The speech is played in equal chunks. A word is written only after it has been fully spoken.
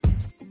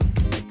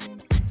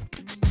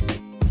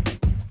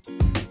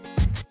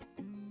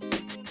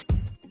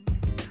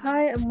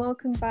Hi, and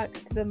welcome back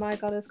to the My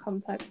Goddess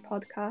Complex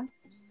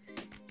podcast.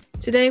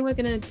 Today, we're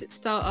going to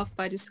start off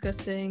by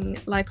discussing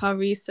our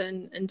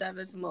recent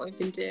endeavors and what we've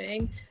been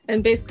doing.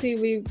 And basically,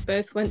 we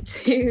both went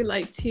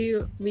to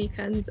 2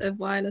 weekends of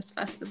Wireless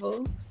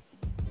Festival.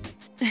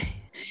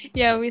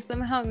 Yeah, we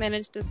somehow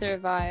managed to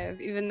survive,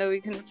 even though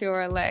we couldn't feel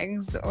our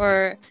legs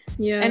or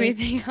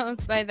anything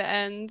else by the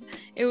end.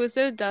 It was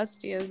so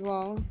dusty as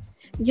well.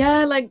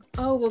 Yeah,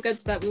 we'll get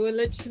to that. We were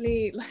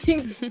literally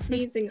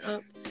sneezing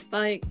up.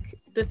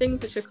 The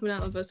things which were coming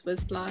out of us was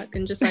black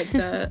and just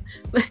dirt.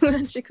 We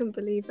actually couldn't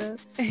believe it.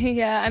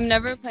 Yeah, I'm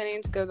never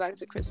planning to go back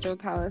to Crystal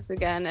Palace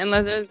again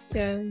unless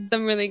there's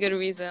some really good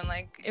reason,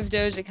 like if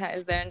Doja Cat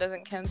is there and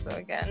doesn't cancel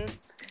again.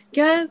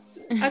 Yes,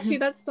 actually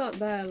let's start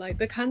there.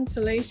 The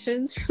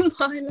cancellations from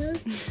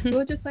Wireless, we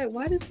were just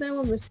why does no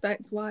one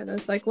respect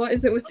Wireless? What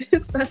is it with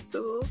this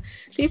festival?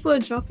 People are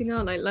dropping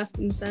out left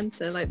and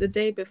center. The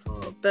day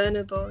before,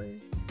 Burna Boy.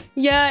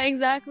 Yeah,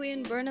 exactly.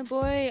 And Burna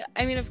Boy,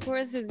 I mean, of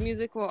course, his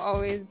music will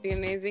always be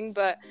amazing,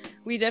 but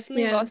we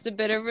definitely lost a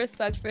bit of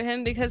respect for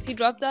him because he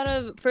dropped out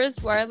of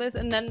first Wireless,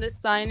 and then this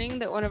signing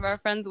that one of our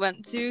friends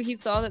went to, he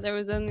saw that there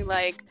was only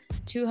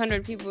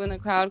 200 people in the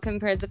crowd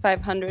compared to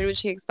 500,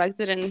 which he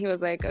expected, and he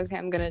was like, okay,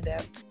 I'm gonna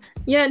dip.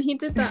 Yeah, and he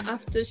did that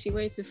after she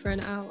waited for an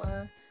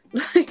hour.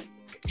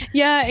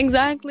 Yeah,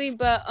 exactly,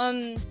 but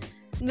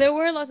there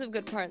were lots of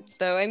good parts,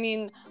 though. I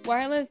mean,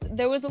 Wireless,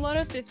 there was a lot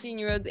of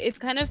 15-year-olds. It's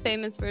kind of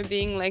famous for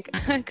being a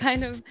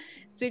kind of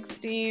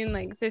 16,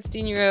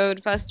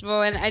 15-year-old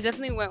festival. And I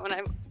definitely went when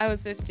I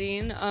was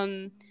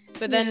 15.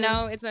 But then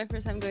now it's my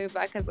first time going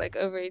back as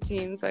over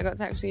 18, so I got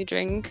to actually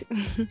drink.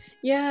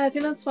 Yeah, I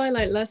think that's why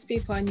less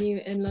people I knew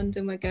in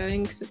London were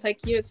going, because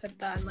it's you had said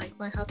that, and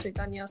my housemate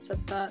Danielle said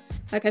that.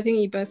 I think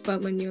you both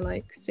went when you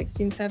were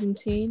 16,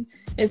 17.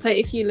 It's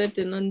if you lived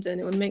in London,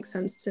 it would make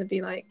sense to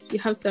be you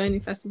have so many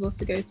festivals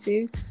to go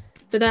to.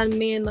 But then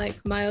me and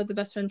my other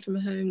best friend from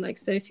home,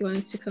 Sophie,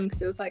 wanted to come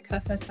because it was her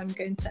first time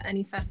going to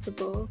any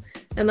festival,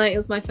 and it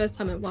was my first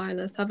time at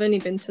Wireless. I've only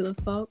been to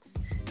Lovebox,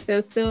 so it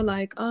was still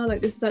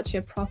this is actually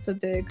a proper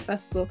big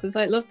festival, because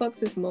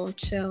Lovebox is more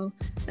chill,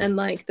 and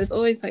there's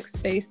always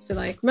space to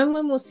remember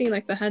when we'll see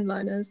the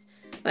headliners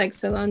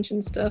Solange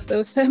and stuff, there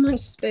was so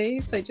much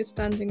space just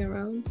standing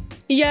around.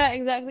 Yeah,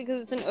 exactly,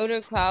 because it's an older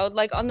crowd.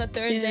 On the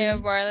third day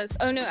of Wireless,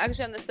 oh no,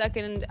 actually on the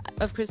second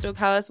of Crystal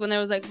Palace, when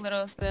there was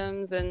Little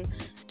Sims and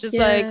just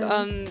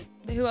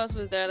who else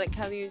was there,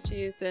 Kali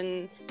Uchis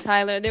and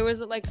Tyler, there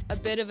was a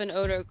bit of an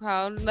older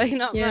crowd,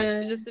 not much,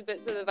 but just a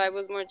bit, so the vibe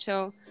was more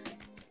chill.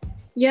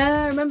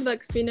 Yeah, I remember that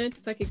because we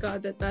noticed it got a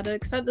bit better,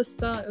 because at the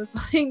start it was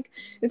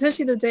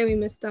especially the day we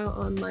missed out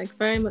on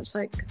very much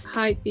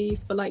hype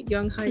beast, but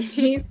young hype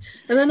beast.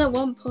 And then at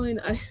one point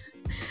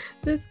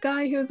this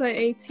guy who was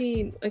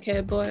 18, okay,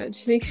 a boy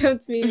actually, came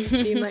to me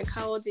being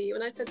how old are you?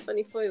 When I said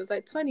 24, he was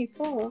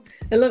 24,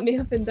 and looked me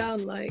up and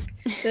down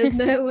there's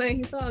no way.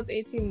 He thought I was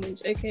 18,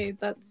 which, okay,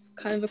 that's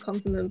kind of a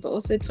compliment, but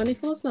also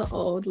 24 is not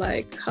old,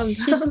 calm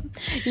down.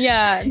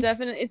 Yeah,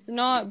 definitely it's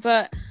not,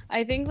 but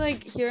I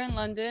think here in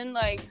London,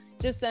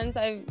 just since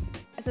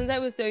I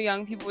was so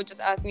young, people would just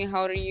ask me,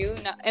 how old are you?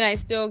 And I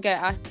still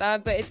get asked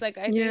that, but it's I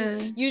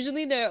think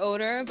usually they're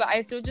older, but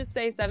I still just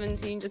say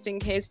 17 just in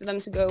case for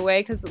them to go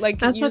away, because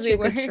it usually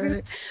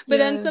works. But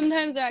then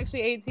sometimes they're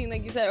actually 18,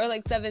 like you said,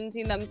 or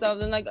 17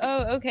 themselves, and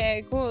oh,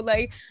 okay, cool.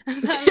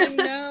 I'm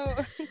no.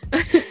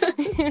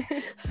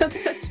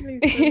 That's actually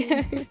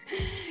funny.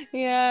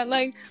 Yeah,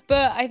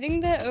 but I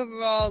think that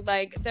overall,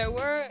 there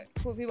were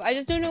cool people. I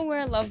just don't know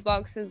where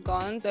Lovebox has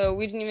gone, so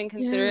we didn't even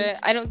consider it.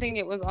 I don't think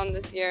it was on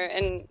this year,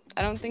 and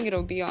I don't think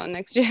it'll be on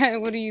next year.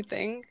 What do you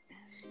think?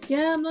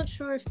 Yeah, I'm not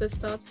sure if this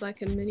starts a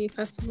mini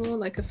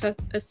festival,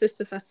 a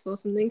sister festival or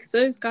something. Because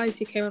those guys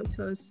who came up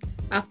to us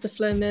after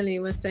Flo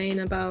Milli were saying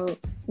about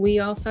We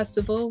Are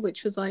Festival,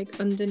 which was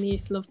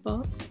underneath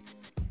Lovebox.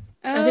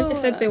 I think they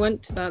said they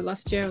went to that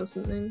last year or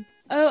something.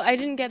 Oh, I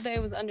didn't get that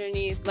it was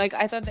underneath. I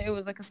thought that it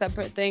was a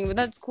separate thing, but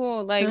that's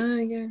cool.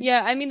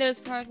 Yeah, I mean, there's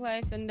Park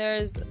Life and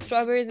there's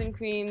Strawberries and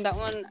Cream. That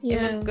one,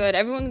 it looks good.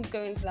 Everyone's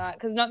going to that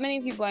because not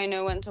many people I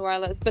know went to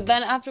Wireless. But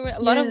then afterward,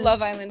 a lot of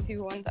Love Island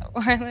people went to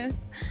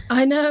Wireless.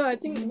 I know. I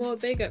think,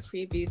 they got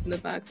freebies in the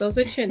back. There was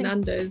actually a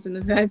Nando's in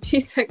the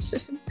VIP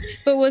section.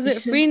 But was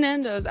it free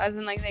Nando's, as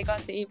in they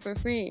got to eat for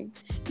free?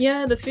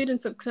 Yeah, the food and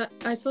stuff. Cause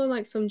I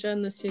saw some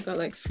journalists who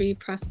got free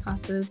press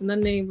passes, and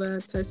then they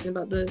were posting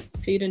about the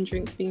food and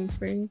drink being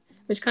free,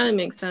 which kind of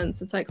makes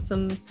sense. It's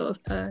some sort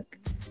of perk.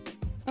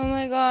 Oh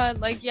my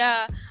god,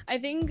 yeah, I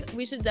think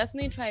we should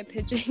definitely try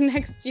pitching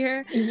next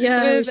year.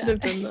 Yeah, we should have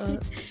done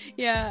that.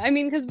 Yeah, I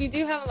mean, because we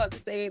do have a lot to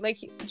say.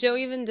 Joe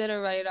even did a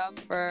write-up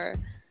for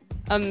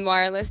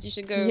Wireless. You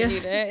should go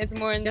read it. It's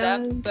more in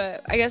depth,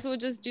 but I guess we'll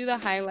just do the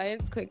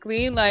highlights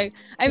quickly. I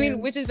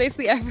mean, which is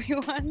basically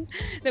everyone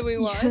that we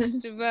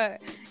watched. But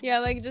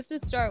yeah, just to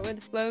start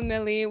with, Flo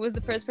Milli was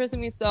the first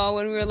person we saw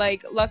when we were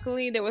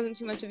luckily there wasn't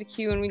too much of a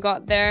queue when we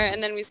got there,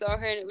 and then we saw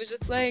her and it was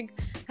just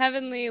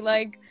heavenly.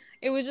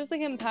 It was just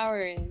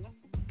empowering.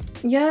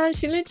 Yeah,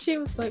 she literally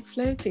was like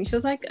floating. She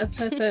was like a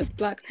perfect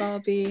black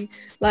Barbie.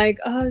 Like,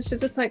 oh, she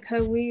was just like,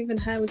 her weave and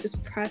hair was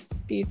just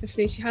pressed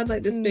beautifully. She had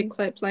like this big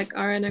clip like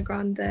Ariana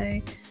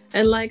Grande,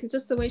 and like it's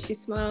just the way she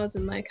smiles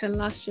and like her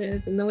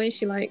lashes and the way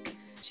she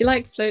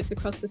floats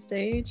across the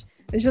stage.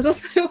 And she was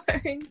also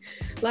wearing,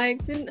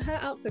 like, didn't her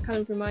outfit kind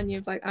of remind you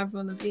of like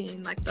Avril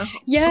Lavigne, like the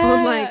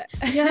whole, like,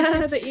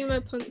 yeah, the emo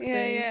punk thing.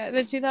 Yeah,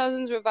 the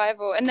 2000s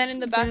revival. And then in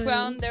the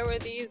background there were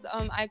these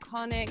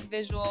iconic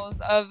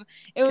visuals of,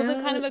 it was a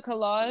kind of a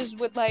collage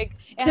with like,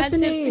 it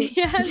Tiffany.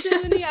 had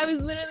Tiffany. I was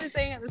literally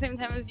saying at the same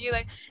time as you,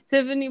 like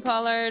Tiffany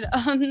Pollard,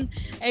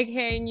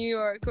 aka New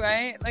York,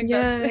 right? Like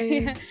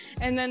that's,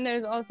 and then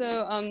there's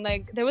also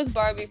like there was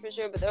Barbie for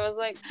sure, but there was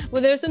like,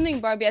 well, there was something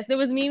Barbie-esque. There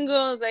was Mean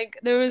Girls, like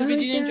there was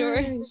Regina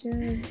George.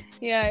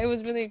 Yeah, it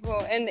was really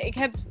cool, and it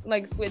kept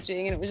like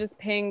switching, and it was just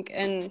pink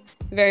and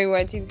very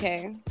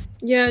Y2K.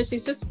 Yeah,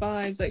 she's just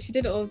vibes. Like she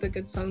did all of the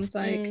good songs,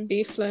 like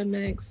B-Flow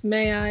Mix,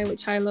 May I,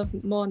 which I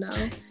love more now.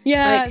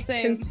 Yeah, like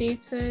same.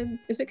 Conceited.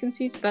 Is it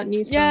Conceited, that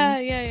new song?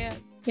 Yeah.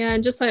 Yeah,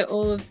 and just like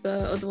all of the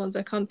other ones,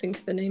 I can't think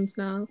of the names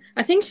now.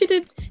 I think she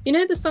did, you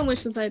know, the song where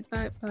she was like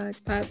back,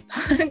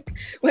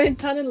 where it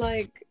sounded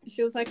like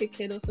she was like a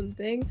kid or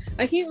something.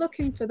 I keep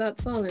looking for that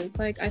song, and it's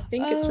like, I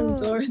think it's from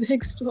Dora the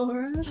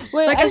Explorer.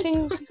 Wait, like,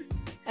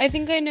 I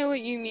think I know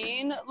what you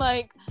mean.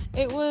 Like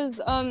it was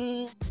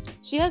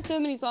she has so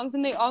many songs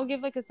and they all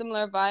give like a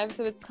similar vibe,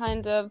 so it's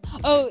kind of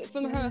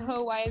from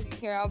her Why Is You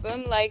Here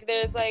album, like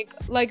there's like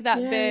that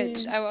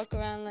bitch. I walk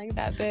around like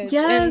that bitch.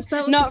 Yes, and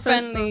that was Not the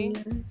first Friendly.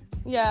 Song,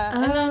 yeah.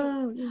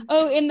 And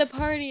then In the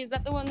Party, is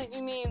that the one that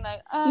you mean?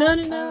 Like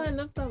no, I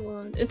love that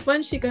one. It's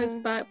when she goes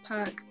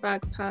backpack,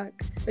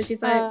 but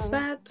she's like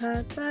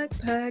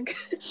backpack.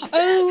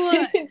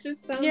 It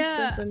just sounds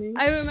so funny.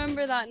 I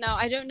remember that now.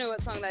 I don't know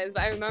what song that is,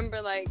 but I remember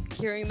like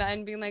hearing that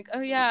and being like, oh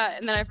yeah,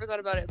 and then I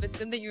forgot about it. But it's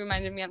good that you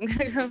reminded me. I'm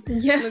gonna go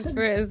look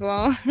for it as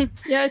well.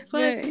 Yeah, I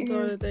swear it's from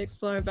Dora the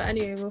Explorer, but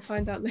anyway, we'll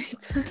find out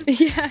later.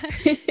 Yeah,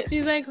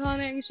 she's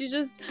iconic. She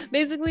just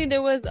basically,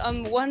 there was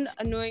one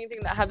annoying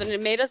thing that happened.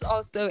 It made us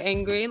all so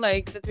angry,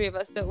 like the three of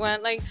us that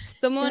went. Like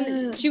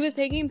someone, she was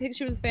taking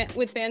pictures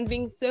with fans,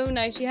 being so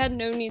nice. She had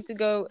no need to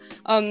go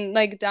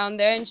like down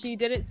there, and she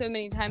did it so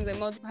many times,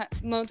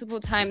 like multiple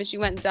times. She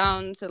went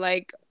down to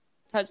like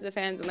touch the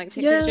fans and like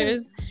take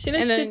pictures. She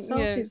did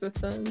selfies with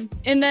them.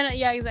 And then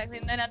exactly.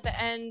 And then at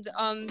the end,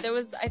 there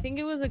was, I think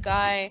it was a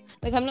guy,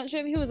 like I'm not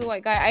sure if he was a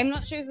white guy. I'm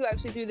not sure who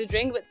actually threw the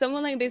drink, but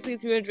someone like basically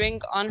threw a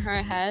drink on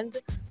her head.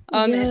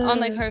 On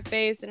like her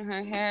face and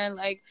her hair,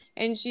 like,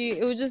 and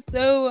it was just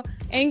so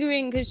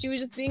angering because she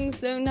was just being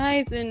so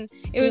nice, and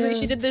it was like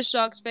she did this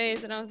shocked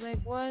face, and I was like,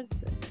 what?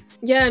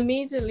 Yeah,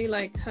 immediately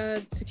like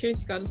her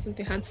security guard or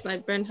something had to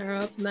like bring her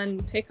up and then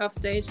take off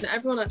stage, and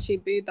everyone actually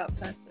booed that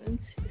person.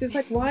 So it's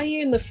like, why are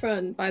you in the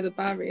front by the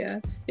barrier?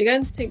 You're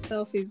going to take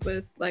selfies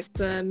with like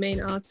the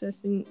main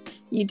artist, and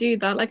you do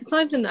that. Like it's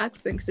not even an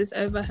accident because it's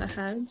over her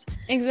head.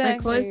 Exactly.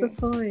 Like, what is the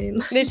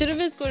point? They should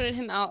have escorted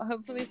him out.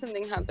 Hopefully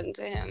something happened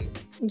to him.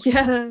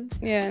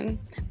 Yeah.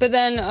 But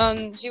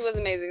then she was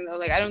amazing though.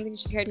 Like I don't think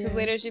she cared because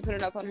later she put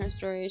it up on her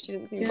story. She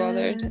didn't seem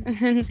bothered.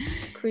 And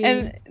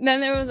then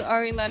there was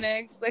Ari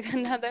Lennox, like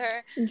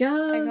another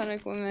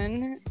iconic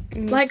woman.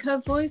 Like her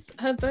voice,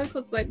 her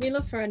vocals, like we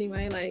love her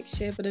anyway, like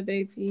Shea Butter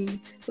Baby,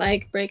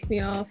 like Break Me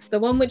Off, the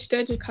one which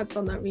Doja Cat's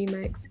on that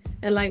remix,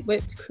 and like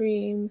Whipped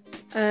Cream.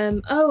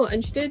 And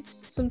she did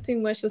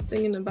something where she was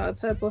singing about a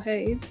purple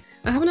haze.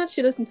 I haven't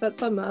actually listened to that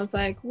song, but I was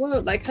like, whoa,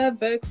 like her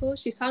vocal,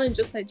 she sounded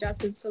just like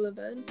Jasmine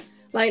Sullivan.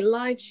 Like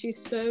live, she's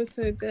so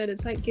good.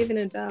 It's like giving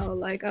Adele.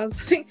 Like I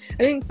was like,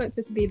 I didn't expect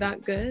her to be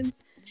that good.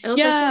 And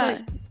also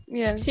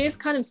she is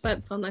kind of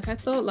slept on. Like I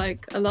thought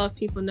like a lot of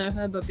people know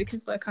her, but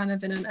because we're kind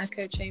of in an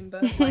echo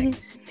chamber,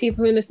 like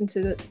people who listen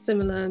to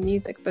similar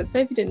music. But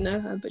Sophie didn't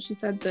know her, but she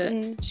said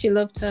that she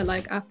loved her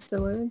like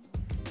afterwards.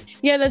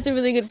 Yeah, that's a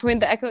really good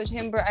point. The echo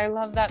chamber, I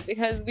love that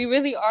because we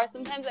really are.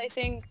 Sometimes I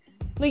think,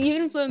 like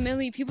even Flo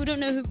Milli, people don't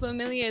know who Flo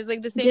Milli is.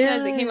 Like the same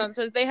guys that came up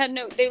to us,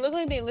 they look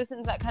like they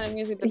listened to that kind of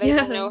music, but they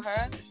didn't know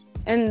her.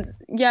 And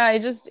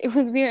it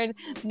was weird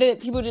that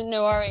people didn't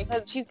know Ari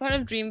because she's part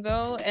of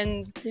Dreamville,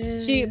 and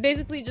she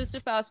basically, just to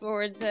fast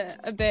forward to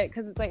a bit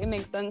because it's like it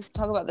makes sense to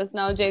talk about this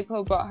now. J.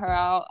 Cole brought her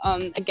out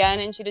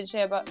again, and she did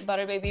Shea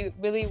Butter Baby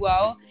really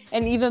well,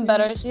 and even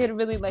better, she had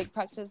really like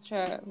practiced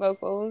her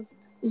vocals.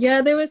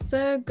 Yeah, they were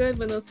so good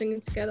when they were singing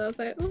together. I was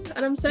like, oh,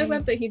 and I'm so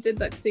glad that he did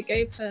that because it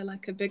gave her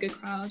like a bigger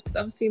crowd, because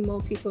obviously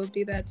more people would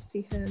be there to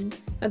see him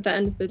at the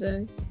end of the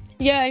day.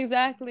 Yeah,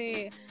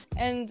 exactly.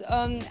 And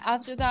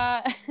after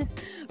that,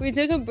 we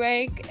took a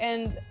break,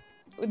 and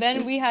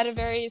then we had a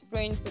very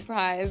strange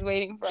surprise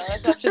waiting for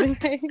us after the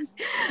break.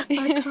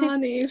 I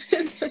can't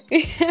even.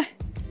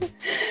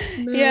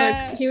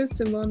 Like, he was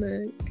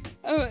demonic.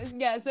 Oh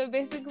yeah, so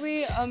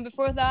basically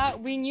before that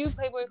we knew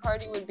Playboi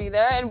Carti would be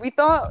there, and we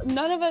thought,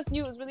 none of us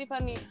knew, it was really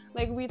funny,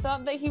 like we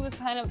thought that he was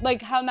kind of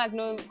like how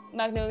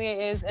Magnolia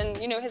is, and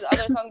you know his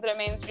other songs that are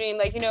mainstream,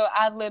 like, you know,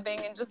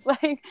 ad-libbing and just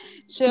like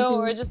chill,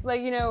 or just like,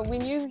 you know, we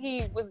knew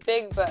he was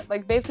big, but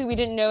like basically we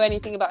didn't know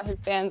anything about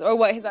his fans or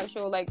what his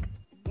actual like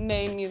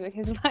main music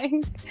is like,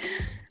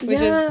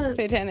 which is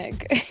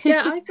satanic.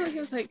 Yeah, I thought he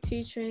was like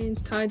 2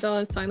 Chainz, Ty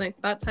Dolla $ign,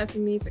 like that type of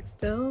music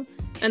still.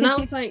 And that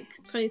was like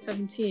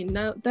 2017.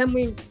 Now, then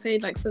we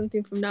played like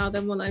something from Now,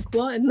 then we're like,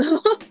 what in the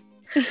world?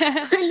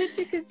 Yeah. Literally,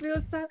 because we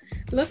were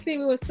luckily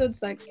we were stood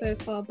like so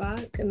far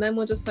back, and then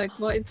we're just like,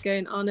 what is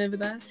going on over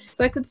there?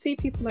 So I could see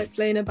people like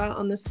playing about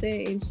on the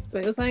stage,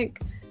 but it was like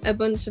a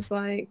bunch of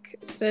like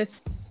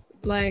cis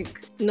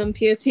like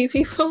non-POC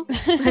people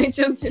like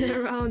jumping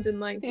around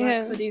in like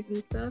black hoodies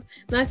and stuff.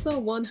 And I saw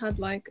one had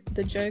like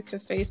the Joker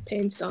face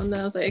painted on, and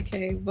I was like,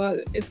 okay,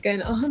 what is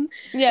going on?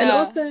 Yeah. And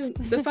also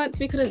the fact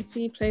we couldn't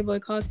see Playboi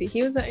Carti,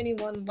 he was the only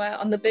one where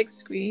on the big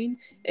screen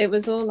it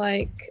was all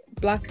like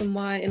black and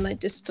white and like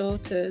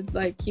distorted,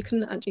 like you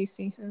couldn't actually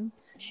see him.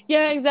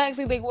 Yeah,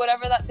 exactly, like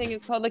whatever that thing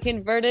is called, like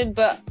inverted,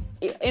 but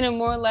in a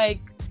more like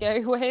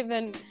scary way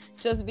than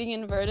just being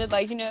inverted,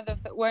 like, you know,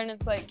 when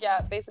it's like, yeah,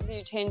 basically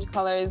you change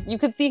colors. You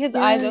could see his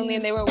eyes only,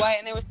 and they were white,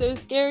 and they were so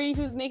scary. He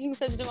was making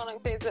such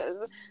demonic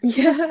faces.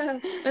 Yeah,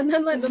 and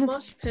then like the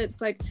mosh pits,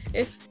 like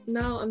if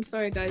now, I'm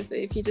sorry guys, but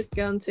if you just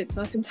go on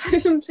TikTok and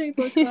type in Playboi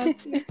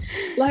Carti,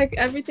 like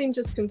everything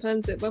just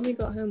confirms it. When we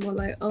got home, we're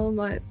like, oh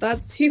my,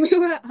 that's who we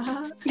were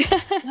at.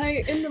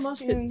 Like in the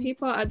mosh pits,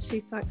 people are actually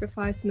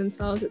sacrificing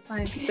themselves. It's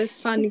like this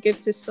fan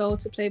gives his soul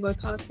to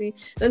Playboi Carti,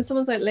 then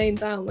someone's like laying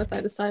down with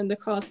like the sign of the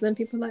cross, and then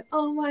people are like,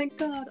 oh my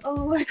god.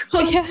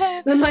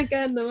 Yeah. Then like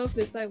getting them up,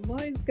 and it's like,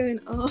 what is going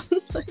on?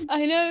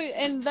 I know.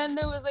 And then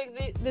there was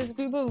like this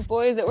group of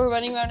boys that were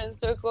running around in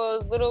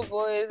circles, little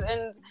boys,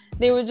 and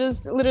they were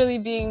just literally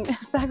being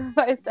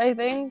sacrificed, I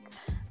think.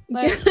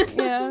 Like,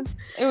 yeah,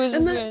 it was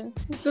just weird.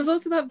 There's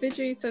also that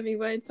video you sent me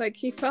where it's like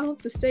he fell off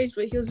the stage,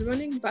 but he was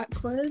running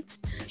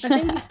backwards. I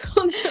think he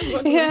thought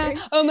that yeah.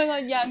 Oh my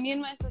god, yeah. Me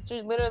and my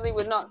sister literally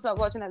would not stop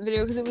watching that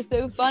video because it was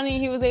so funny.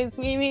 He was like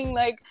screaming,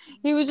 like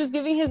he was just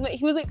giving he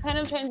was like kind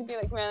of trying to be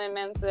like Marilyn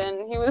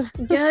Manson. He was.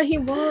 Yeah, he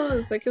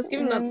was like, he was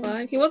giving that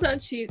vibe. He wasn't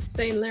actually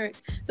saying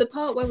lyrics. The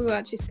part where we were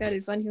actually scared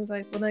is when he was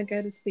like, when I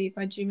go to sleep,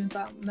 I dream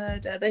about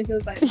murder. Then he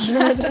was like,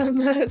 murder,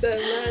 murder,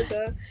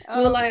 murder.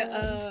 We're like,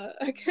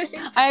 okay.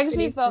 I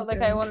actually felt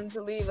like I wanted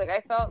to leave. Like I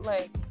felt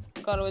like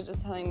God was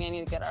just telling me I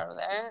need to get out of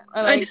there.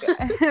 Or like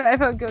I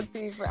felt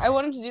guilty I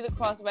wanted to do the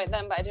cross right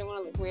then, but I didn't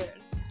want to look weird.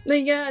 No,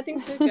 yeah, I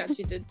think Sophie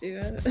actually did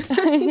do it.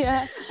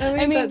 Yeah.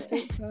 I mean,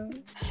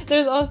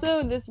 there's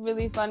also this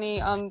really funny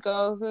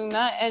girl who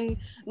met, and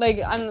like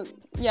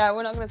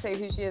we're not gonna say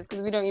who she is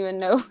because we don't even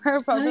know her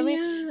properly.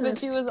 But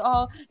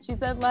she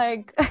said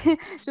like she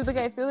was like,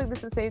 I feel like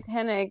this is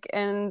satanic,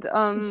 and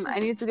I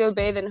need to go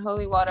bathe in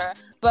holy water,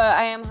 but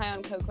I am high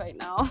on coke right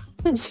now.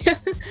 Yeah,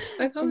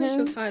 I can't believe she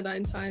was high that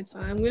entire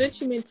time. We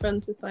literally made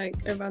friends with like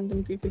a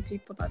random group of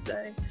people that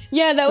day.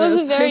 Yeah, that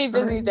was a very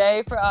busy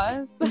day for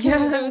us.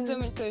 Yeah. There was so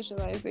much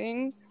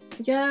socializing.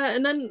 Yeah,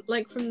 and then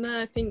like from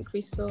there I think we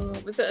saw,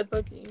 was it a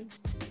buggy?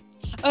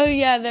 Oh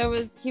yeah,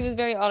 he was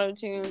very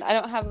auto-tuned. I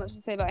don't have much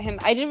to say about him.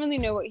 I didn't really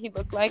know what he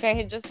looked like. I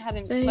had just had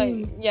him so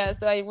I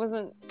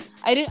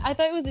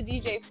thought it was a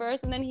DJ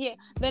first, and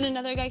then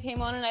another guy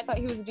came on and I thought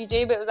he was a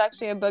DJ, but it was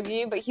actually a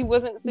buggy, but he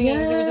wasn't singing.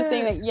 He was just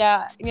saying like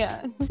yeah,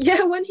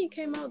 when he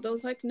came out there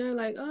was like no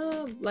like,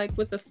 oh, like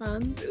with the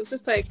fans, it was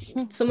just like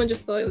someone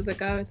just thought it was a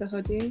guy with a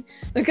hoodie.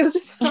 Like it was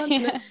just hard to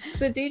know.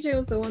 So DJ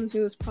was the one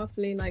who was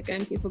properly like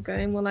getting people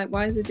going. Well, like,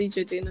 why is the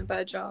DJ doing a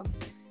better job?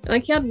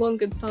 Like he had one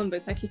good song, but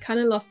it's like he kind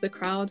of lost the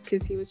crowd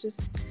because he was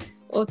just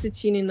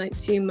auto-tuning like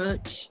too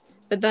much.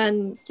 But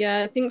then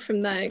I think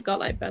from there it got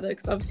like better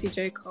because obviously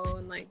J. Cole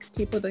and like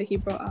people that he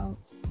brought out.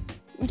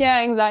 Yeah,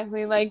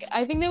 exactly. Like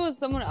I think there was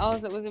someone else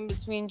that was in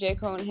between J.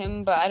 Cole and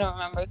him, but I don't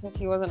remember because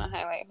he wasn't a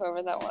highlight,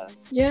 whoever that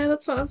was. Yeah,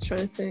 that's what I was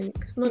trying to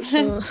think. I'm not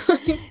sure.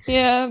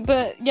 Yeah,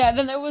 but yeah,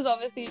 then there was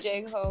obviously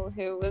J. Cole,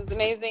 who was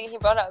amazing. He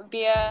brought out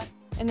Bia.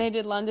 And they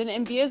did London,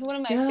 and Bia is one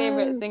of my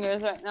favorite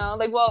singers right now.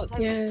 Like, well,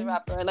 technically she's a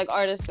rapper, like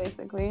artist,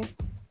 basically.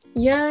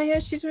 Yeah,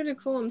 she's really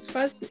cool. I'm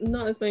surprised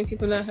not as many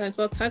people know her as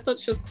well, because I thought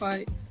she was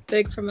quite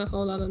big from A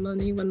Whole Lot of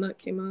Money when that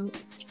came out.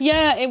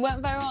 Yeah, it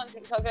went viral on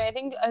TikTok, and I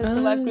think a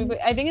select group,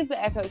 I think it's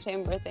the Echo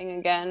Chamber thing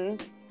again.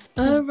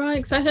 Oh, right,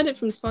 because I heard it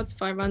from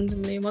Spotify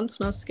randomly once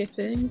when I was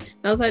skipping.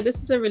 And I was like,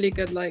 this is a really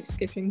good, like,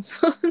 skipping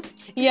song.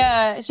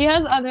 Yeah, she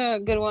has other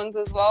good ones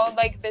as well,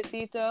 like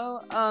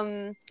Besito.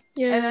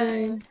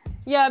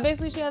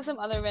 Basically she has some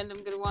other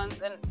random good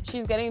ones, and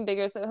she's getting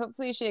bigger, so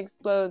hopefully she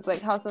explodes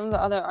like how some of the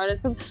other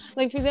artists, because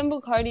like for example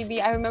Cardi B,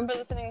 I remember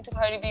listening to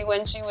Cardi B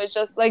when she was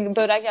just like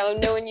Bodak Yellow,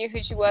 no one knew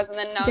who she was, and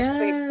then now she's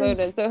like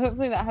exploded, so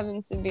hopefully that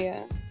happens to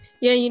Bia.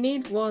 Yeah, you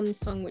need one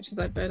song which is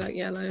like Bodak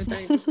Yellow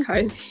that just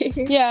carries you.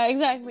 Yeah,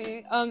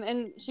 exactly.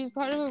 And she's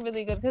part of a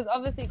really good, because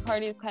obviously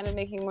Cardi is kind of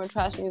making more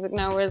trash music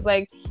now, whereas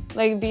like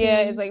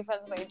Bia is like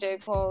friends with like J.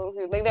 Cole,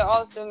 who like they're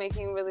all still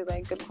making really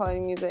like good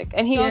quality music.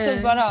 And he also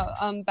brought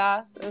out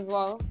Bass as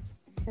well.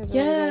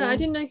 Yeah, I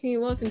didn't know who he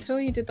was until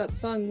you did that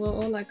song. We're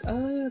all like,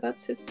 oh,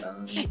 that's his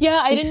song.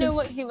 Yeah, I didn't know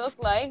what he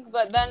looked like,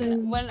 but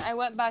then when I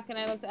went back and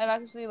I looked, I've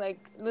actually like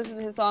listened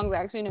to his songs. I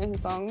actually know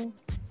his songs.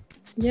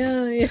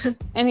 Yeah.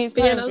 And he's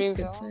But part yeah, of that was a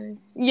good Dreamville. time.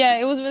 Yeah,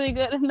 it was really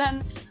good. And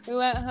then we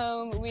went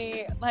home,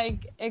 we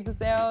like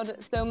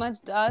exhaled so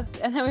much dust,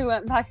 and then we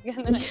went back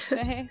again the next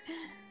day.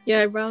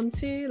 Yeah, round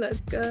 2,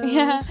 let's go.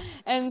 Yeah,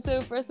 and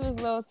so first was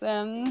Lil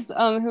Sims,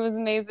 who was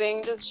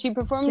amazing. Just she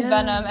performed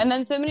Venom, and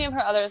then so many of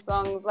her other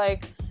songs,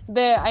 like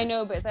I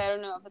know, but I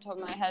don't know off the top of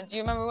my head. Do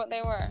you remember what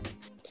they were?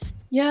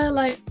 Yeah,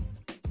 like.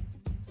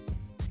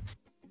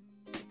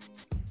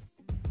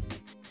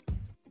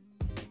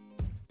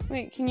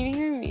 Wait, can you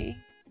hear me?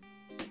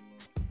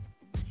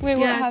 Wait,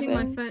 what happened?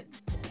 I think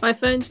my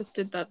phone just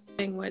did that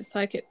thing where it's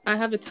like I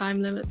have a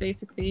time limit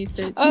basically,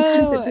 so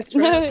sometimes it disrupts.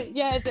 No,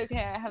 yeah, it's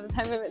okay. I have a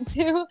time limit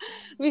too.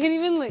 We can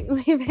even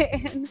leave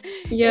it in.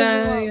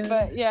 Yeah.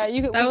 But yeah,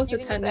 that was a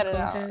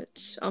technical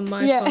hitch on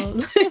my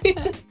phone.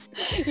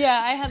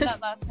 Yeah, I had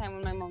that last time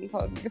when my mom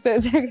called me, so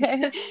it's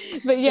okay.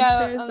 But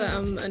yeah, it shows that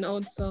I'm an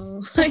old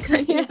soul. Like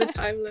I need a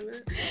time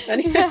limit.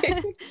 Anyway.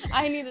 Yeah,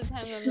 I need a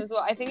time limit as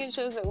well. I think it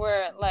shows that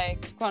we're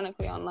like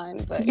chronically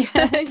online, but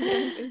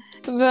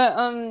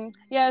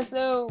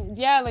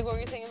like what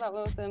were you saying about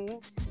Lil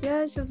Sims?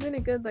 Yeah, she was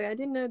really good. Like I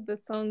didn't know the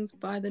songs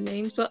by the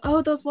names, but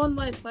there's one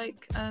where it's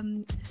like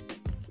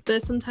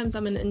there's Sometimes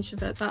I'm an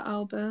Introvert, that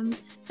album,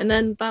 and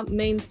then that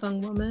main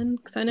song Woman,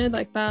 because I know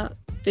like that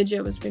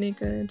video was really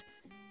good.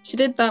 She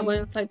did that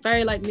where it's like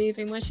very like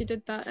moving, where she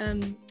did that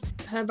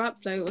her rap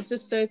flow was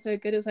just so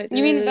good. It was like,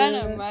 you mean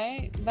Venom,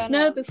 right? Venom.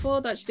 No,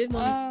 before that she did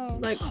one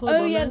like called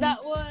Woman. Yeah,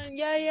 that one.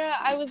 Yeah,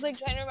 I was like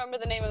trying to remember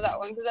the name of that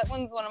one because that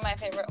one's one of my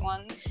favorite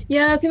ones.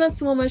 Yeah, I think that's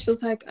the one where she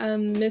was like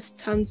Miss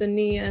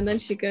Tanzania, and then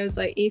she goes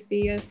like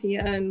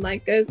Ethiopia and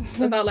like goes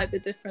about like the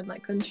different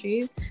like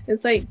countries.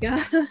 It's like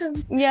yeah,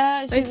 she's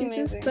amazing.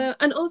 Just so,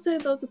 and also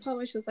there was a part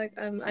where she was like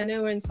I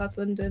know we're in South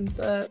London,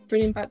 but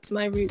bringing back to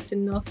my roots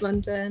in North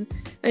London,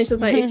 and she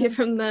was like, if you're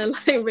from there,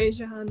 like raise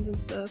your hand and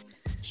stuff.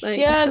 Like,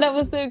 yeah, that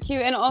was so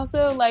cute. And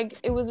also like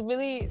it was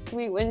really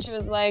sweet when she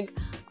was like,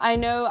 I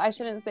know I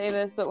shouldn't say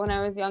this, but when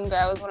I was younger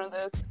I was one of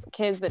those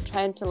kids that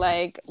tried to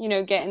like, you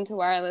know, get into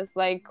wireless,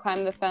 like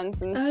climb the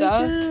fence and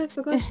stuff. Yeah, I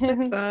forgot she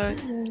said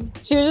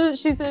that.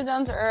 She's so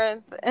down to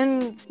earth,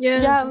 and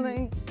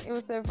like it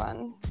was so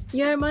fun.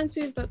 Yeah, it reminds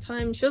me of that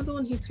time. She was the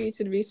one who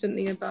tweeted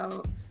recently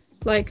about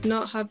like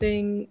not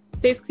having,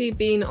 basically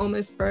being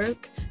almost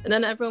broke, and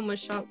then everyone was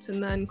shocked,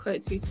 and then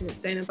quote tweeted it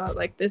saying about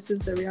like this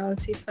is the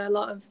reality for a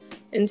lot of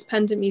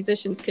independent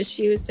musicians, because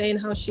she was saying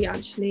how she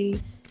actually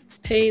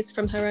pays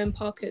from her own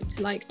pocket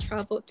to like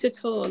travel to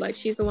tour. Like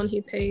she's the one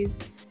who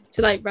pays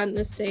to like rent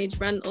the stage,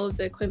 rent all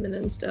the equipment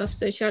and stuff,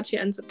 so she actually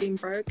ends up being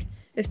broke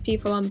if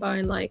people aren't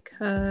buying like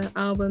her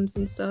albums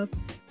and stuff,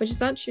 which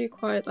is actually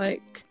quite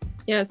like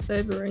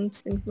sobering to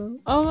think about.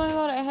 Oh my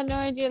god, I had no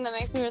idea, and that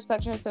makes me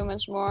respect her so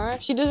much more.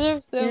 She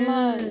deserves so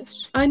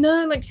much. I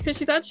know, like, because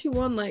she's actually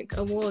won like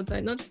awards,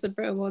 like not just the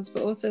Brit Awards,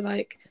 but also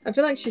like I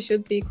feel like she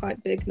should be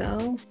quite big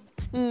now.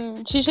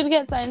 She should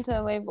get signed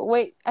to a label.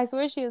 Wait, I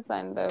swear she is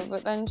signed though,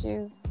 but then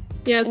she's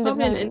it's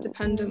probably an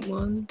independent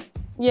one.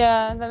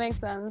 Yeah, that makes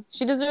sense.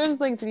 She deserves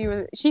like to be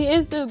she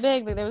is so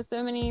big, like there were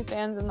so many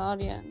fans in the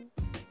audience.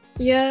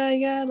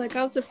 Yeah, like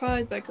I was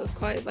surprised, like it was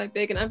quite like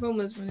big, and everyone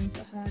was running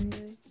for her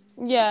anyway.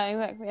 Yeah,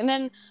 exactly. And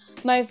then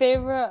my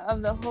favorite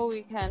of the whole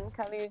weekend,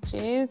 Kali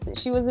Uchis,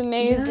 she was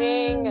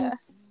amazing.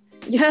 Yes.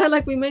 Yeah,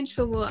 like we made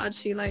sure we were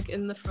actually like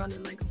in the front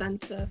and like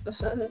center for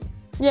her.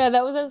 Yeah,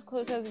 that was as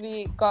close as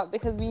we got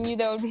because we knew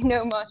there would be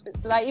no mosh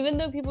pits. Like, even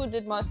though people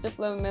did mosh to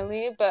Flo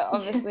Milli, but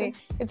obviously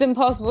it's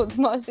impossible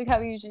to mosh to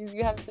Kali Uchis.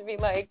 You have to be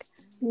like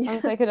on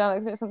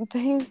psychedelics or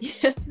something.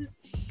 Yeah.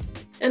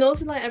 And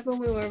also, like,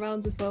 everyone we were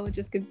around as well were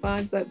just good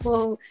vibes. Like,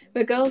 well,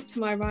 the girls to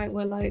my right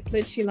were, like,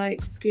 literally,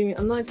 like, screaming.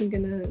 I'm not even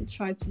going to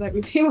try to, like,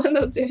 repeat what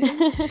they're doing.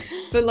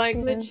 But, like,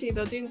 literally,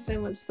 they're doing so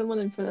much. Someone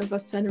in front of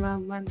us turned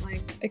around and went,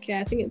 like, okay,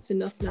 I think it's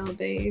enough now,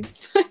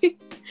 babes.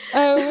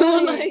 Oh,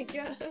 really? Like,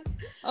 yeah.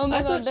 Oh,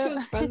 my God. I thought she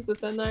was friends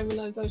with them, and I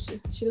realised,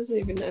 she doesn't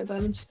even know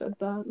them, and she said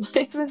that.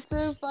 Like, that's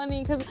so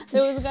funny, because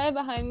there was a guy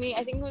behind me,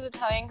 I think he was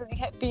Italian, because he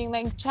kept being,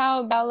 like,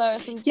 ciao, Bella, or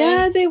something.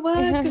 Yeah, they were,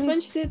 because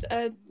when she did,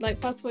 like,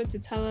 fast forward to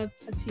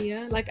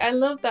Telepatia, like, I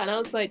love that, and I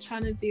was, like,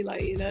 trying to be,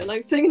 like, you know,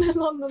 like, singing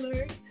along the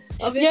lyrics.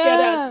 Obviously, I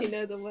don't actually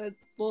know the words.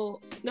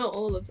 Well, not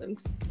all of them,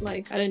 cause,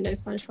 like, I don't know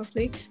Spanish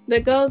properly. The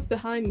girls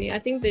behind me, I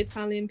think the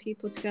Italian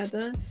people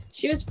together,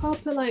 she was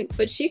proper, like,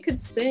 but she could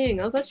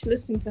sing. I was actually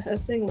listening to her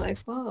sing, like,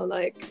 wow,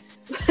 like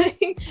she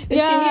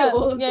knew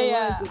all of the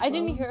words as I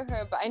didn't hear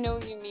her, but I know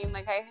what you mean.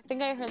 Like, I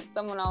think I heard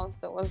someone else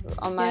that was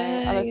on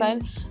my other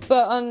side.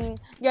 But,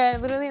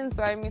 it literally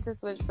inspired me to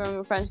switch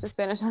from French to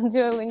Spanish on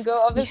Duolingo.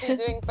 Obviously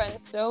doing French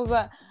still,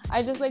 but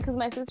I just, like, because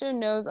my sister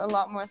knows a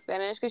lot more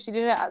Spanish, because she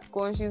did it at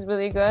school and she's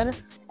really good.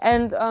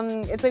 And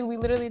it's like we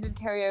literally did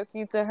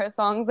karaoke to her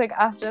songs like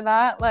after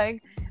that.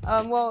 Like,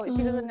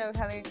 she doesn't know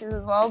Kali Uchis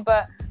as well,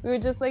 but we were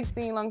just like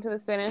singing along to the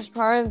Spanish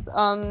parts.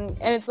 And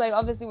it's like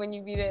obviously when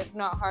you read it, it's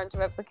not hard to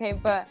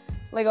replicate, but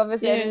like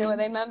obviously I didn't know what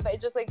they meant, but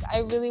it's just like I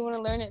really want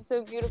to learn it. It's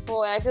so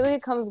beautiful, and I feel like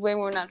it comes way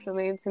more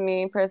naturally to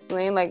me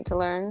personally, like to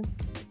learn.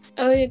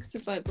 Oh yeah, because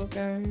of like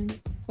Bulgarian.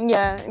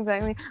 Yeah,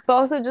 exactly. But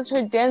also just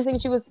her dancing,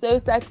 she was so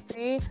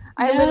sexy.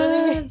 I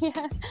Yes.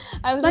 literally,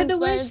 I was Like the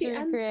way inspired she to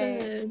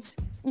recreate. entered. She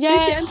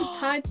Yeah, entered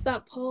tied to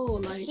that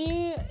pole, like.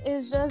 she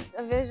is just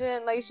a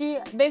vision. Like she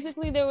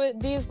basically there were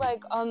these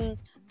like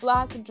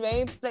black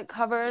drapes that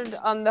covered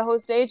the whole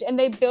stage, and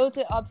they built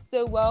it up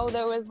so well.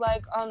 There was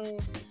like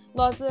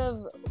lots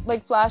of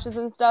like flashes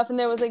and stuff, and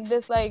there was like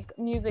this like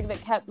music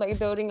that kept like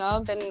building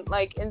up and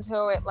like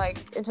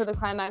into the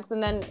climax,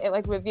 and then it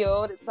like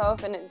revealed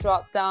itself and it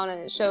dropped down and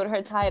it showed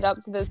her tied up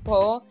to this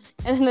pole,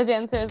 and then the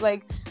dancers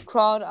like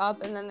crawled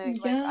up and then they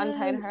like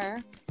untied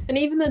her. And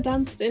even the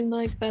dancers in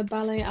like their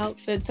ballet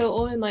outfits, so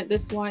all in like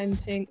this white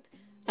and pink,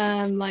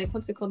 like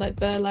what's it called, like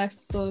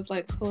burlesque sort of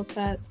like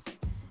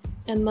corsets,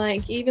 and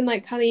like even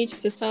like Kali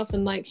Uchis herself,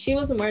 and like she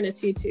wasn't wearing a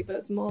tutu, but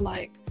it's more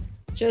like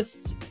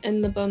just in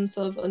the bum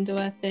sort of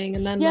underwear thing,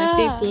 and then like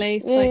these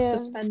lace like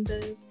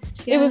suspenders.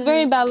 It was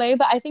very ballet,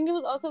 but I think it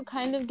was also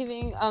kind of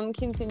giving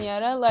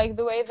quinceañera, like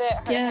the way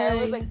that her hair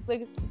was like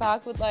slicked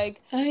back with like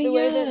the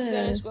way that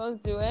Spanish girls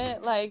do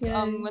it, like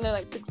when they're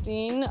like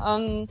 16.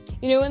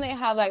 You know when they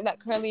have like that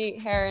curly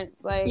hair and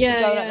it's like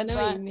gelled at the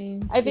front. What you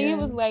mean. I think it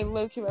was like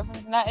low-key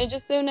referencing that. And it's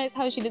just so nice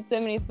how she did so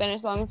many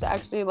Spanish songs to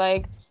actually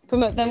like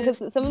promote them,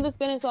 because some of the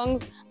Spanish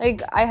songs,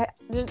 like I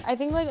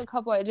think like a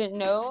couple I didn't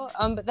know,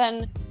 but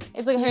then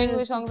it's like her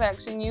English songs I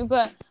actually knew,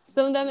 but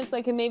some of them it's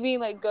like it made me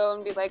like go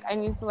and be like I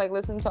need to like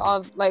listen to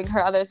all like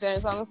her other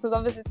Spanish songs, because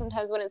obviously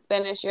sometimes when it's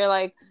Spanish you're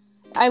like,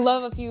 I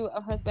love a few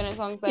of her Spanish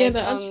songs, like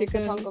Te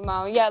Pongo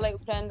Mal, like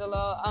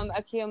Prendelo,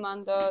 Aquí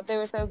Amando, they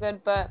were so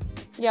good, but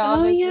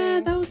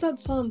obviously. That was that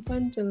song,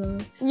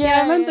 Prendelo.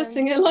 I remember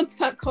singing along to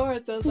that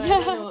chorus. I was like,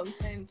 I don't know what I'm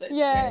saying, but it's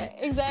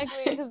great.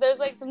 Exactly, because there's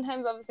like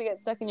sometimes obviously get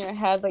stuck in your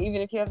head, like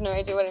even if you have no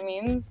idea what it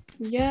means.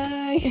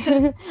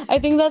 I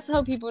think that's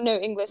how people know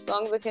English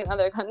songs, like in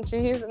other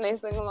countries, and they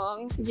sing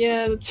along.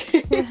 Yeah, that's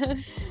true.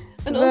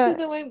 And also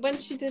the way when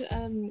she did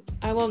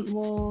I Want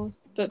More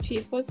But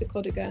Peace, what's it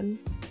called again?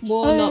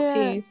 War, not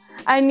peace.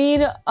 I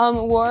need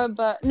war,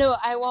 but no,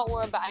 I want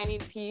war, but I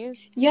need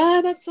peace.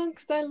 Yeah, that song,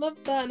 because I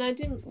loved that, and I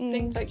didn't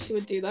think like she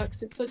would do that,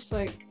 because it's such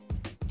like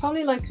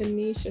probably like a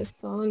niche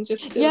song,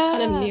 just because it was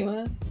kind of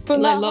newer.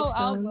 From that whole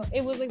album,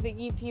 it was like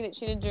the EP that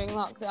she did during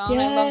lockdown.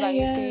 I love that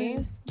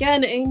EP. Yeah,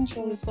 and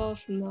Angel as well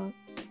from that.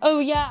 Oh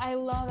yeah, I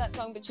love that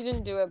song, but she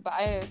didn't do it, but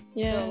I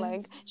still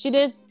like. She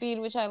did Speed,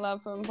 which I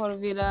love, from Pura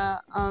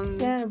Vida.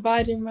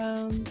 Riding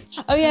Round.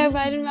 Oh yeah,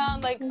 Riding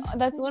Round, like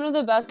that's one of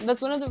the best,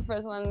 that's one of the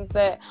first ones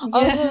that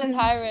also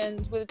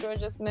Tyrant with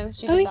Georgia Smith,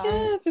 she did that.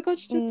 I forgot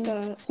she did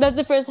that. That's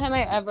the first time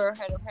I ever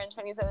heard of her in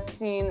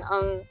 2017.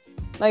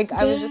 Like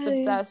I was just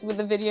obsessed with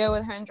the video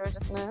with her and Georgia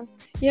Smith.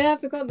 Yeah, I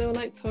forgot they were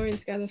like touring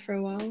together for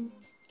a while.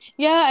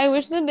 Yeah, I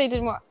wish that they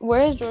did more.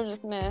 Where is Georgia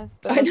Smith?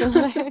 I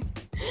know.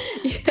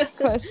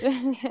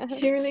 Question.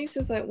 She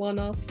releases like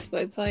one-offs,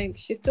 but it's like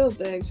she's still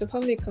big. She'll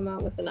probably come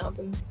out with an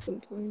album at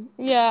some point.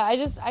 Yeah,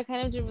 I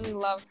kind of didn't really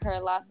love her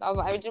last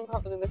album. I didn't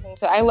properly listen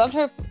to it. I loved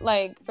her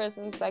like first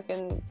and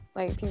second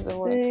like piece of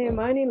work. Same,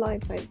 I only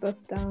like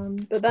Bust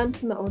Down, but then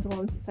from the older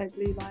ones it's like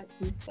Blue Lights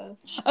and stuff.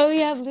 Oh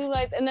yeah, Blue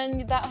Lights, and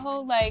then that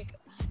whole like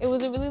it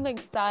was a really like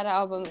sad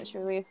album that she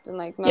released in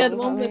like the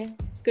one with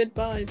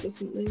Goodbyes or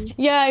something.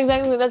 Yeah,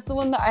 exactly. That's the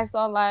one that I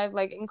saw live,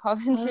 like in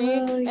Coventry,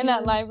 in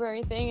that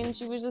library thing, and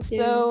she was just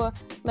so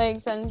like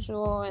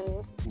sensual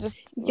and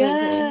just.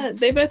 Yeah,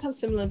 they both have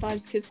similar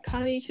vibes, because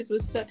Kali Uchis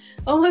was so.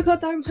 Oh my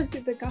god, that reminds me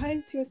of the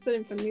guys who were stood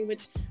in front of me,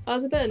 which I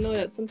was a bit annoyed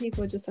that some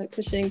people were just like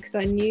pushing, because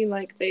I knew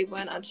like they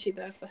weren't actually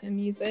there for her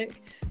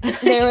music.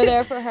 They were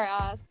there for her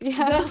ass.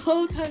 Yeah. The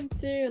whole time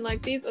through, and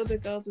like these other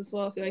girls as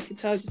well, who I could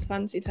tell just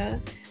fancied her,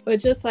 were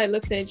just like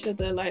looking at each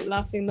other, like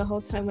laughing the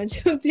whole time when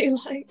she would do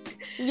like.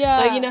 Yeah,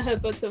 like, you know, her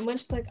bottom when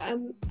she's like,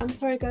 I'm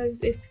sorry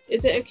guys,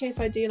 is it okay if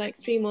I do like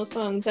 3 more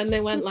songs? And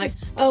they went like,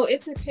 oh,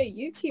 it's okay,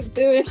 you keep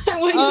doing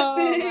like, what you're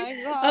doing.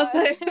 My God. I was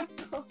like,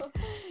 of course.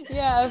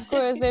 Yeah, of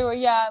course they were.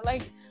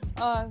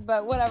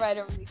 But whatever, I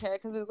don't really care,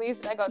 because at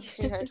least I got to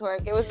see her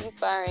twerk. It was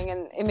inspiring,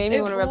 and it made me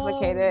want to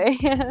replicate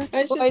it.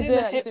 I did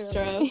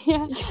actually.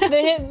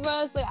 The hip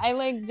thrust, like I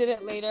like did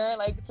it later,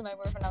 like to my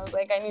boyfriend. I was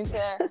like, I need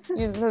to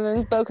use this as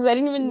an inspo, because I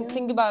didn't even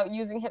think about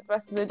using hip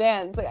thrusts as a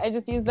dance. Like I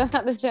just used them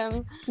at the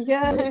gym.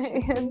 Yeah.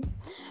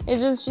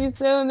 It's just, she's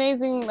so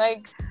amazing.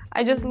 Like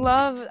I just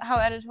love how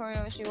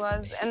editorial she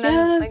was, and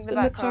then like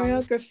the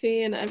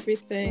choreography and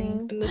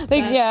everything. And the steps.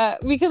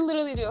 Like we could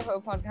literally do a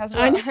whole podcast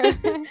about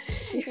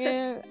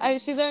her.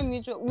 She's our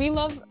mutual.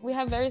 We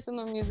have very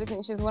similar music,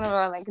 and she's one of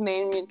our like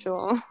main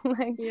mutual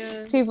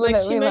people like,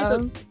 that we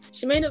love.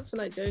 She made up for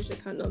like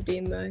Doja Cat not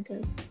being there, I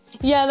guess.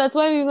 Yeah, that's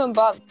why we even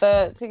bought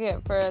the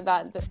ticket for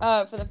that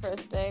for the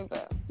first day,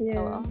 but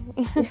oh well.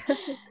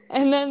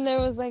 And then there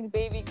was like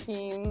Baby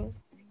Keem.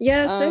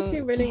 Yeah,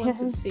 Sophie really wanted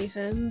to see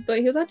him, but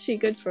he was actually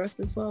good for us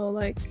as well.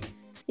 Like,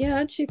 I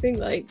actually think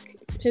like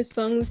his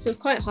songs was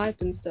quite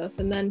hype and stuff,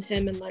 and then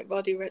him and like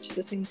Roddy Ricch at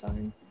the same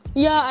time.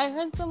 Yeah, I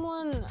heard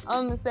someone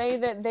say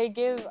that they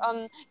give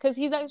because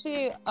he's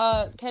actually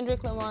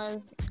Kendrick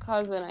Lamar's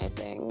cousin, I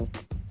think.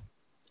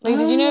 Like,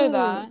 did you know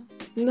that?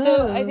 No.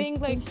 So I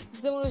think like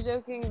someone was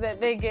joking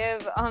that they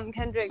give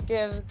Kendrick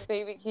gives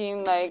Baby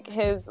Keem like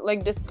his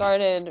like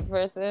discarded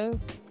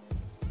verses.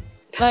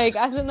 Like,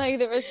 as in, like,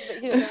 the verses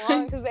that he doesn't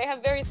want, because they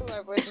have very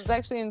similar voices. It's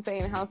actually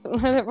insane how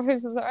similar their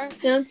voices are.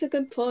 Yeah, that's a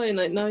good point.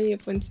 Like, now you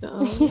pointed it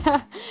out.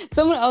 Yeah,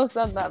 someone else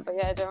said that, but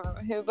yeah, I don't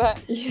remember who.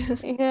 But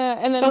yeah,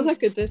 and then sounds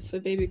like a diss for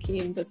Baby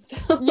Keem, but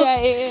still. Yeah,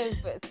 it is,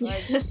 but it's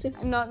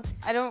like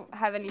I don't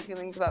have any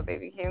feelings about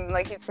Baby Keem.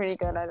 Like, he's pretty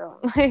good. I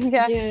don't like.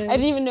 Yeah, I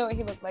didn't even know what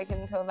he looked like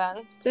until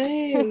then.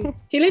 Same.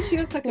 He literally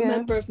looked like a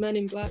member of Men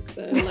in Black,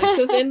 though. Like,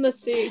 he was in the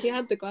suit. He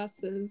had the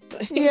glasses.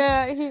 Like.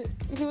 Yeah,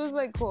 he was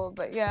like cool,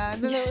 but yeah.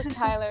 Then there was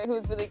Tyler, who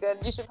was really good.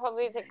 You should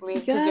probably take lead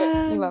because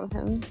you love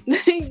him.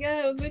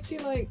 Yeah, it was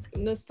literally like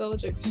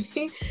nostalgic for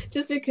me,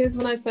 just because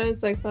when I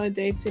first like started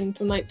dating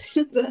from like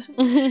Tinder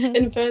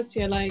in first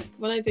year, like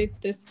when I dated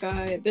this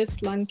guy,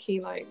 this lanky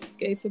like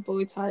skater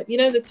boy type, you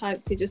know, the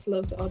types who just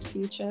loved Odd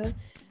Future.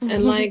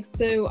 And like,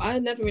 so I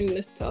never really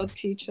listened to Odd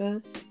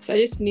Future, so I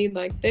just knew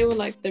like they were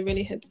like the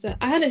really hipster.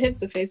 I had a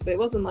hipster face, but it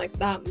wasn't like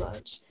that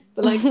much.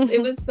 But like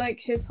it was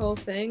like his whole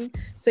thing.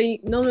 So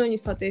normally when you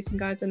start dating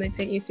guys and they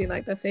take you through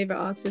like their favorite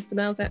artists, but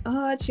then I was like,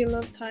 oh, I actually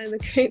love Tyler, the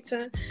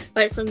Creator,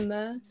 like from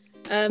there.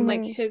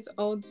 Like his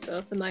old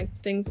stuff and like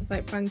things with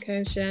like Frank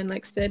Ocean,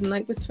 like Sid, and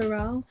like with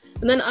Pharrell.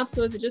 And then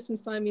afterwards it just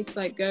inspired me to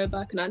like go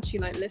back and actually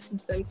like listen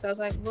to them. So I was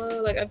like,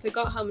 whoa, like I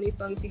forgot how many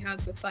songs he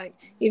has with like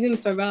even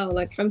Pharrell,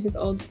 like from his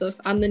old stuff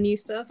and the new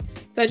stuff.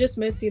 So I just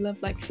mostly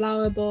loved like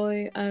Flower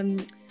Boy.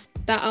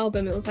 That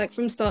album, it was like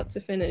from start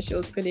to finish, it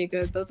was pretty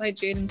good. There was like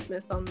Jaden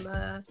Smith on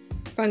there,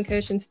 Frank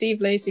Ocean,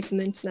 Steve Lacy from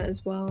the internet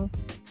as well.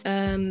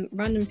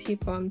 Random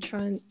people, I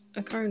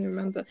can't really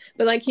remember.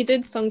 But like he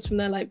did songs from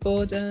there like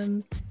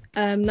Boredom,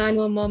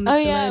 911, Mr. Oh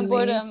yeah, Lonely.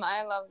 Boredom,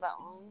 I love that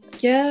one.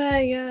 Yeah,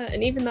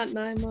 and even that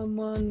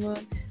 911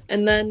 one.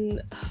 And then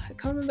I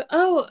can't remember.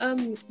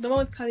 The one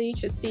with Kali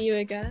Uchis, See You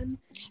Again.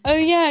 Oh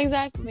yeah,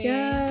 exactly.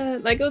 Yeah,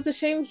 like it was a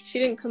shame she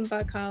didn't come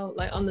back out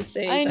like on the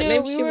stage. I know,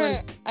 like,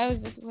 maybe I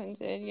was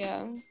disappointed.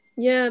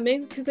 Yeah,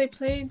 maybe because they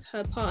played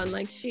her part, and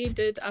like she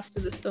did After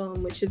the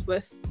Storm, which is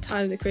with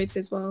Tyler the Creator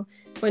as well,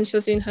 when she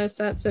was doing her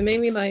set. So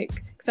maybe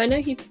like, because I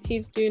know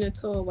he's doing a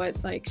tour where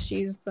it's like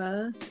she's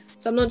there.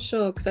 So I'm not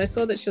sure, because I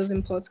saw that she was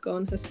in Portugal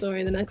on her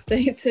story the next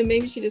day, so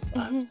maybe she just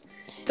left.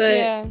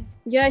 But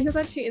yeah, he was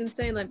actually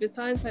insane. Like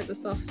besides like the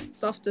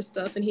softer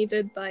stuff, and he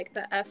did like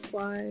the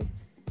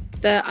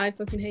the I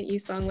Fucking Hate You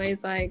song where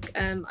he's like,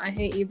 I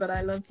hate you but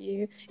I love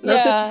you. And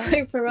that's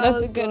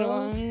a good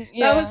one.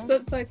 Yeah. That was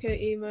such like an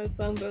emo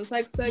song, but it was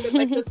like so good.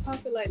 Like just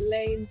proper like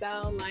laying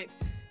down like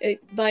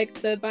it, like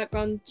the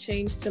background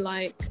changed to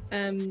like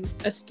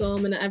a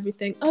storm and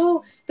everything.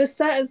 Oh, the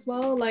set as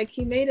well, like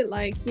he made it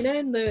like, you know,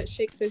 in the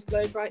Shakespeare's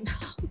Globe right now.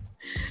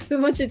 With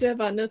Much Ado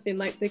About Nothing,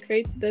 like they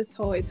created this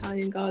whole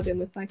Italian garden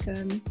with like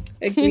a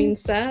green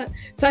set.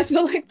 So I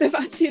feel like they've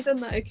actually done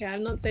that. Okay,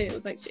 I'm not saying it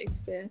was like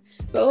Shakespeare,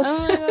 but also,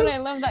 oh my god, I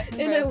love that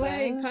comparison. In a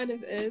way it kind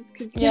of is,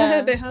 because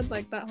they had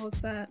like that whole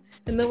set,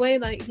 and the way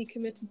like he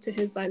committed to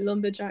his like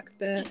lumberjack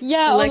bit.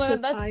 Yeah, and,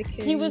 like,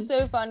 hiking. He was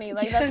so funny.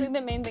 Like that's like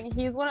the main thing.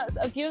 He's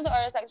a few of the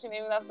artists actually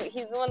made me laugh, but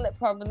he's the one that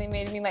probably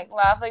made me like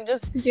laugh. Like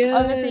just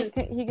obviously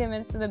he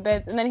commits to the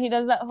bits, and then he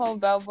does that whole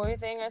bellboy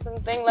thing or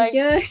something. Like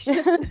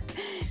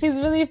he's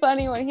really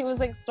funny when he was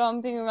like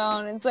stomping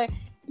around. It's like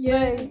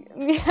even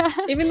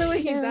the way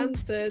he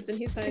dances and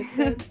he's like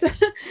I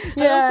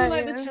also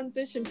like the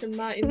transition from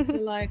that into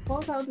like, what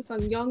was that other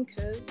song,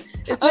 Yonkers?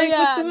 It's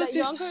that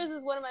Yonkers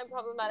is one of my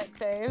problematic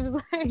faves.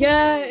 Like,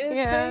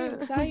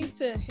 I used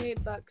to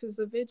hate that because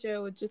the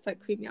video would just like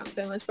creep me out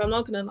so much, but I'm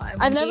not gonna lie,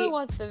 I never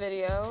watched the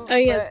video.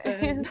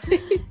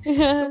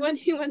 But when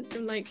he went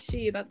from like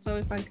that song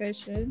with Frank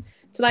Ocean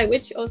to like,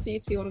 which also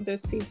used to be one of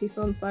those creepy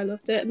songs, but I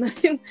loved it. And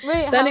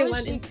then it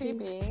went into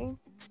creepy?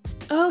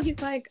 Oh,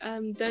 he's like,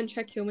 don't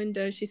check your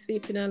window, she's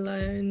sleeping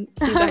alone,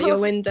 he's at your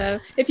window.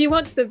 If you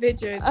watch the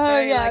video, it's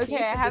very, like,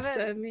 okay,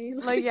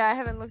 I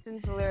haven't looked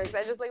into the lyrics.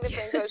 I just like the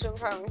Frank Ocean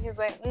part when he's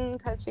like,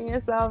 touching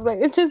yourself, like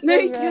it's just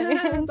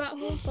that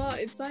whole part,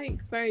 it's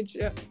like very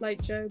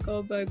like Joe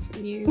Goldberg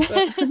from You,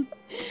 but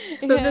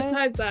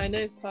besides that, I know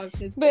it's part of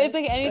his but it's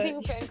like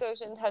anything Frank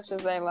Ocean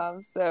touches I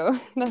love, so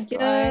that's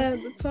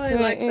why I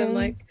like them.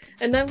 Like,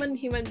 and then when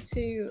he went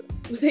to,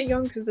 was it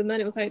Yonkers, and then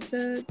it was like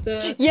they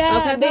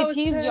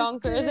teased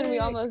Yonkers and we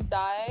almost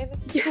died.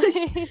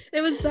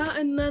 It was that,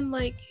 and then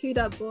like Who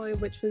Dat Boy,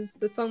 which was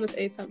the song with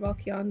A$AP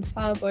Rocky on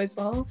Flower Boy as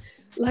well.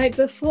 Like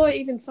before it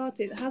even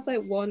started, it has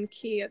like one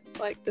key at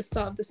like the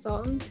start of the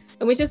song,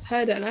 and we just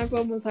heard it and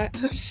everyone was like,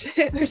 oh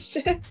shit.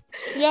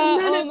 Yeah,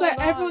 and then it's like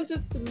everyone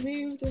just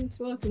moved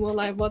into us and we're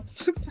like, what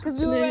the fuck's happening? Because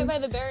we were right by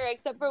the barrier,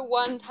 except for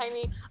one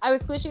tiny, I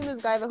was squishing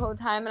this guy the whole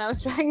time and I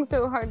was trying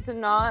so hard to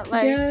not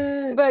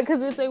but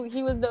because it's like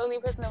he was the only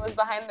person that was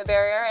behind the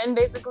barrier, and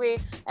basically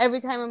every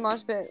time a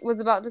mosh pit was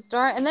about to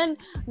start, and then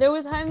there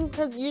was times,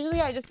 because usually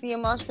I just see a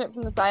mosh pit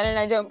from the side and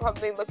I don't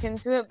probably look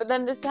into it, but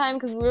then this time,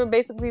 because we were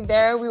basically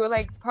there, we were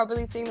like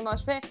properly seeing the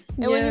mosh pit,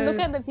 and when you look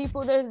at the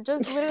people, there's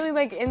just literally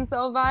like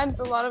incel vibes,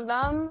 a lot of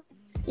them.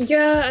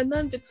 Yeah, and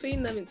then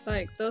between them, it's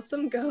like there's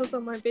some girls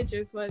on my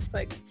videos where it's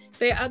like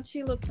they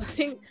actually look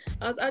like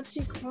I was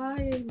actually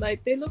crying.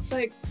 Like they look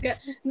like scared,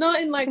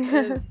 not in like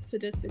a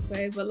sadistic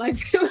way, but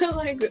like they were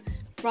like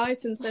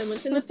frightened so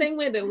much in the same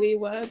way that we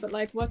were. But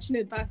like watching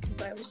it back, is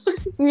like,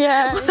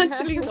 what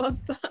actually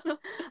was that?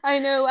 I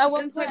know. At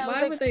one It's point, like, I was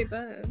why were they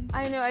there?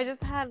 I know. I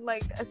just had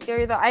like a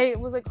scary thought. I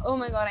was like, oh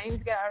my god, I need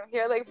to get out of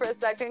here like for a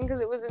second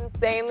because it was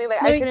insanely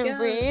like I couldn't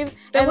breathe.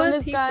 There and were then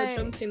this people guy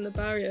jumping the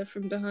barrier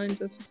from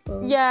behind us as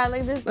well. Yeah,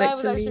 like this guy Like,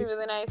 was to actually leave.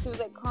 really nice. He was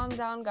like, calm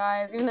down,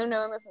 guys, even though no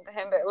one listened to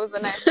him, but it was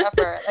a nice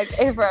effort, like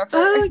A for effort.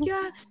 Oh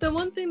yeah, the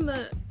one thing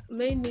that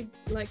made me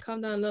like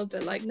calm down a little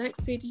bit, like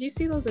next to you, did you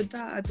see there was a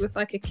dad with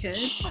like a kid?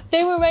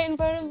 They were right in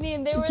front of me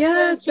and they were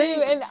Yeah, so cute,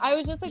 same. and I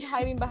was just like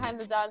hiding behind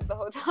the dad the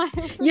whole time.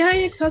 Yeah,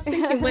 because I was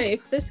thinking, wait,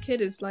 if this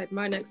kid is like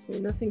right next to me,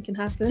 nothing can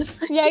happen.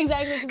 Yeah,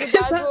 exactly, because the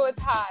dads will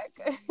attack.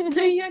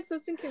 No, yeah, because I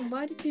was thinking,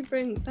 why did he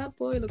bring that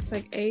boy? Looks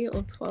like 8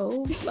 or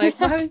 12. Like,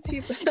 why was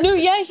he? No,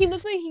 yeah, he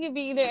looked like he could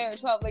be either 8 or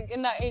 12, like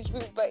in that age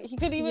group, but he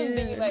could even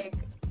be like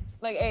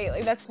 8,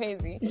 like that's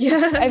crazy.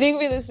 Yeah, I think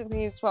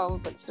realistically he's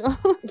 12, but still,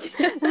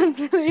 that's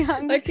really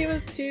young. Like he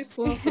was too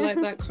small for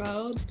like that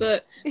crowd,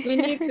 but we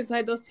knew because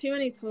like there's too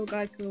many tall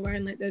guys who were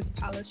wearing like those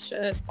palace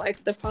shirts,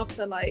 like the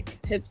proper like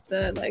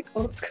hipster like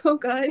old school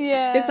guys.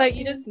 Yeah, it's like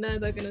you just know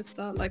they're gonna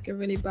start like a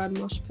really bad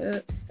mosh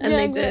pit, and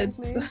they did.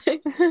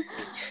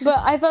 But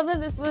I thought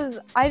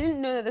that I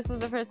didn't know that this was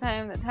the first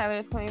time that Tyler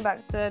is coming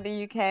back to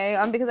the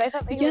UK, because I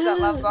thought that he was at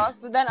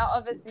Lovebox, but then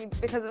obviously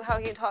because of how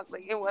he talked,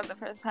 like it was the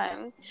first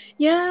time.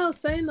 Yeah, I was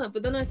saying that,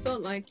 but then I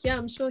thought like, yeah,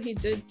 I'm sure he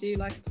did do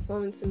like a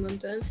performance in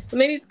London, but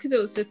maybe it's because it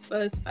was his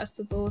first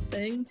festival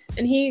thing,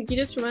 and you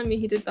just remind me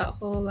he did that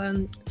whole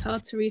tell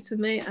Theresa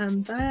May I'm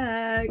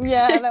back.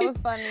 Yeah, that was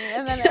funny,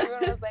 and then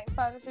everyone was like,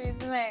 fuck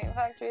Theresa May,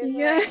 fuck Theresa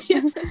May.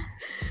 Yeah.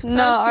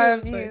 Not our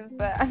views,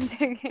 but I'm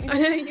joking. I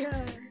know,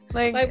 yeah.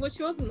 Like, well,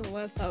 she wasn't the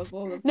worst out of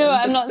all of them. No,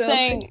 I'm not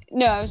saying.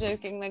 No, I was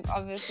joking. Like,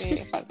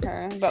 obviously, fuck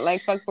her, but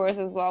like, fuck Boris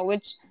as well.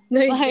 Which,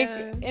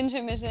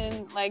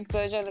 intermission, like,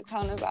 Bojo the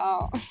Clown is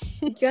out.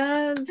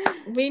 Yes,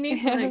 we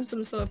need like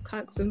some sort of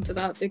klaxon for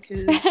that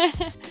because.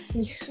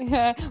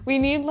 Yeah, we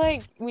need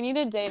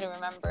a day to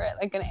remember it,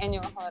 like an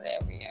annual holiday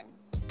every year.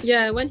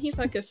 Yeah, when he's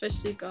like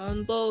officially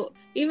gone. Well,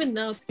 even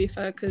now, to be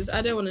fair, because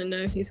I don't want to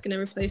know who's going to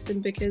replace him,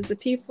 because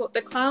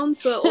the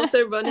clowns were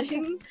also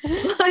running.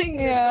 Like,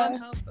 they can't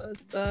help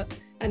us. But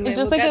anyway, it's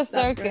just like a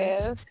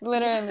circus,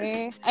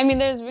 literally. I mean,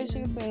 there's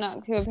Rishi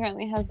Sunak, who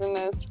apparently has the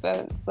most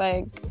votes,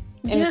 like,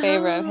 in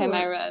favor of him,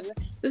 I read.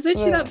 There's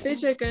literally that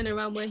video going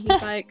around where he's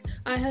like,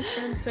 I have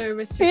friends who are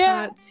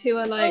aristocrats who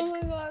are like,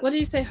 what do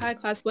you say, high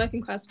class,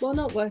 working class? Well,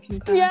 not working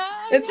class. Yeah,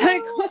 it's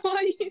like, what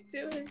are you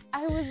doing?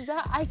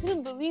 I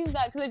couldn't believe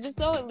that because I just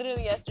saw it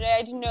literally yesterday.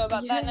 I didn't know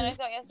about that, and then I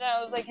saw it yesterday.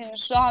 I was like in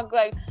shock.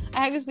 Like,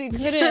 I actually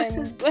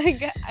couldn't.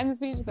 Like, I'm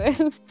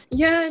speechless.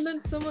 Yeah, and then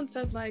someone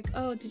said like,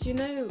 oh, did you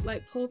know,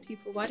 like, poor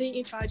people, why don't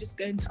you try just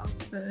going to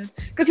Oxford?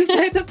 Because it's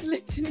like, that's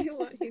literally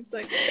what he's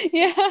like.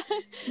 Yeah.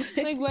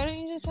 Like, why don't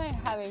you just try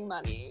having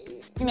money?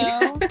 You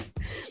know?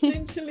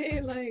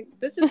 Literally, like,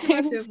 this is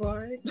massive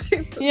boring.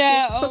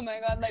 Yeah, oh my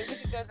god, like, we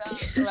could go down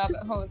a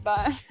rabbit hole with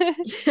that.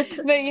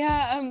 But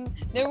yeah,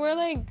 there were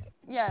like,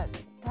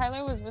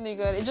 Tyler was really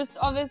good. It just,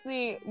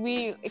 obviously,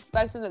 we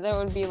expected that there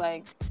would be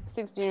like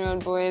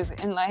 16-year-old boys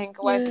in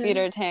like wife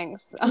beater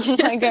tanks,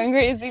 like going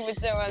crazy, which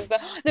there was.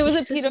 But there was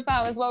a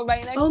pedophile as well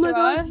right next to us. Oh my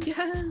god,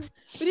 yeah.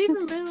 We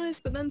didn't even realise,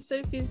 but then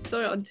Sophie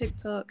saw it on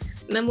TikTok,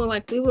 and then we're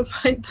like, we were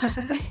right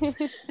there.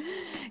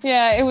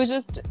 Yeah, it was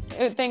just,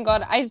 thank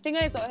God. I think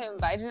I saw him,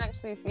 but I didn't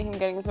actually see him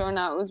getting thrown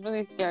out. It was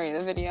really scary, the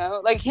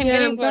video. Like, him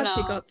getting thrown out.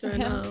 Yeah, I'm glad he got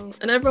thrown out.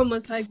 And everyone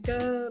was like,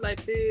 go,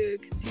 like, boo,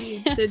 because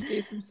he did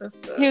do some stuff.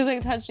 But... He was,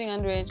 like, touching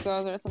underage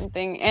girls or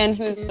something, and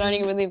he was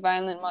starting really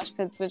violent mosh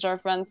pits, which our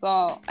friends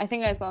saw. I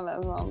think I saw that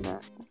as well,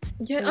 but...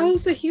 Yeah, oh,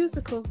 so he was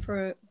the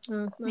culprit.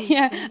 Oh,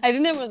 yeah, I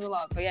think there was a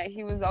lot, but yeah,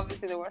 he was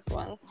obviously the worst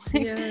one.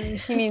 Yeah.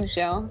 He needs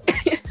jail.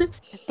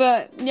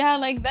 But yeah,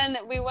 like then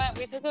we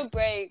took a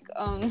break,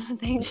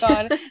 thank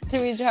God, to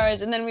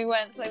recharge, and then we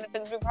went to like the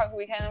Finsbury Park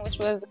weekend, which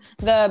was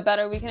the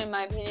better weekend in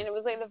my opinion. It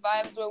was like the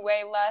vibes were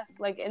way less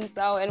like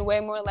incel and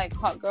way more like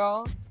hot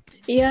girl.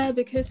 Yeah,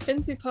 because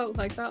Finsbury Park,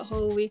 like that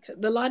whole week,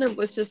 the lineup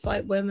was just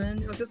like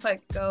women. It was just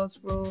like girls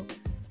rule.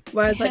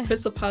 Whereas like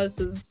Crystal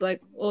Palace was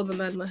like all the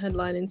men were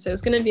headlining, so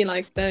it's gonna be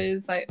like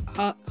those like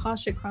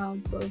harsher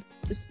crowds, sort of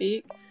to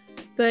speak.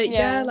 But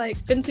yeah, like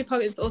Finsbury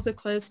Park is also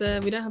closer.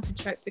 We don't have to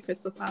trek to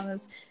Crystal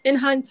Palace. In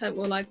hindsight,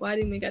 we're like, why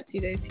didn't we get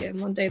 2 days here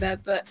and 1 day there?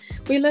 But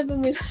we live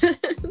and we learn.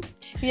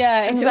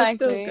 Yeah, exactly. It was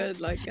still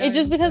good, like, it's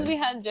just because we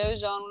had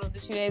Doja on one of the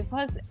 2 days.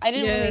 Plus, I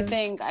didn't really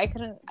think I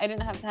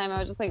didn't have time. I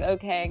was just like,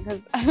 okay,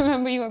 because I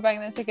remember you were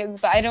buying the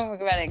tickets, but I don't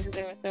regret it because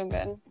they were so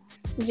good.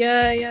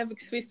 Yeah,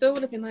 because we still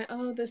would have been like,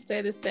 oh, this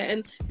day,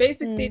 and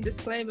basically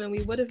disclaimer,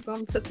 we would have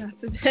gone for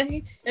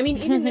Saturday. I mean,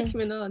 even Nicki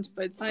Minaj,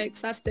 but it's like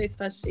Saturday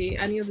especially,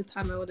 any other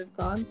time I would have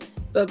gone. fun.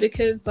 But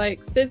because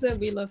like SZA,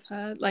 we love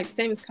her, like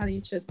same as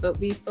Kalicious, but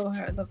we saw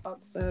her at Love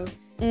Box, so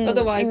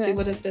otherwise we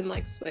would have been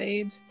like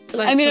swayed. So,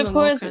 like, I mean, of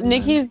course, Walker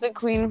Nicki's the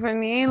queen for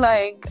me.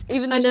 Like,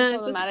 even though she's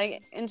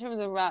problematic in terms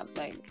of rap,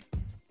 like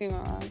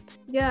female rap.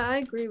 Yeah, I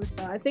agree with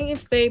that. I think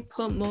if they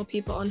put more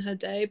people on her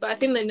day, but I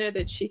think they know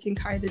that she can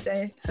carry the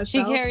day herself.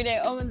 She carried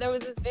it. Oh, and there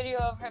was this video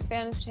of her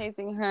fans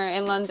chasing her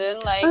in London,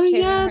 like. Oh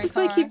chasing yeah, her that's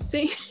car. what I keep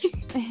seeing.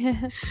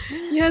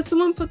 Yeah,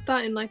 someone put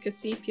that in like a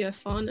sepia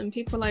font, and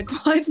people are like,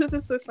 why does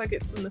this look like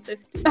it's from the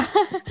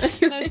 50s?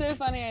 That's so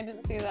funny. I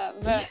didn't see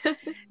that,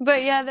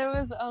 but yeah, there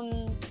was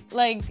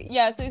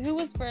So who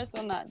was first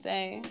on that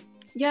day?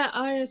 Yeah,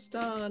 Arya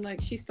Starr,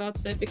 like she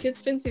started it because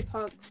Finsbury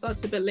Park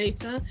starts a bit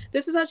later.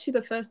 This was actually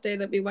the first day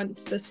that we went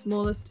to the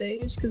smaller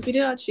stage because we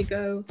didn't actually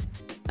go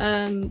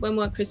when we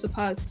were at Crystal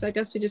Palace because I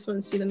guess we just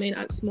wanted to see the main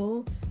acts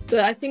more. But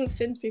I think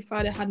Finsbury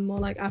Friday had more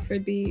like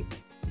Afrobeat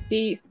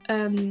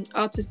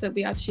artists that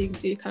we actually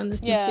do kind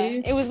of listen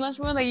to. It was much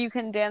more like you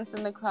can dance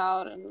in the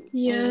crowd and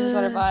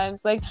better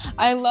vibes. Like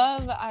I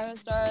love Arya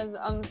Starr's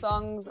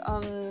songs.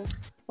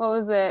 What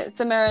was it?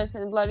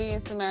 Samaritan, Bloody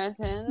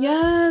Samaritan.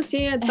 Yes,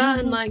 yeah, that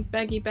and like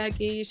Beggy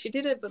Beggy. She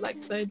did it but like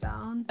slowed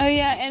down. Oh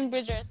yeah, and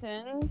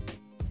Bridgerton.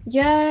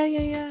 Yeah.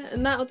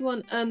 And that other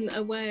one,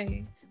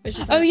 Away. Which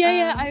is like,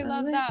 I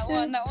love that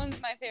one. That one's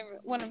my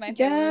favorite. One of my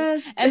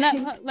favorites. Yes. And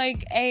that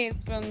like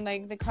Ace from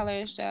like the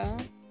Colors show.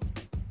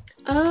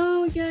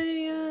 Oh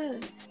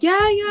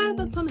yeah,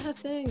 that's on her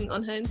thing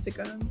on her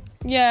Instagram.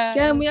 Yeah,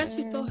 and we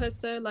actually saw her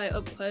so like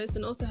up close,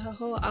 and also her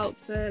whole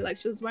outfit, like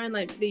she was wearing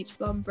like bleach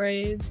blonde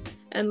braids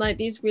and like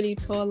these really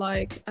tall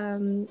like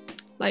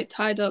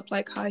tied up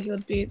like high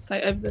heeled boots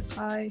like over the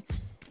thigh.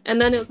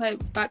 And then it was like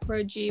Back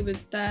Row G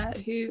was there,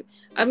 who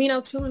I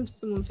was filming for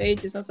someone for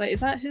ages. I was like,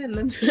 is that him?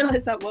 And then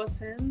realized that was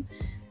him.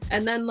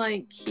 And then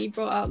like he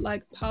brought out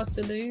like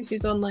Pastor Lou,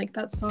 who's on like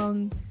that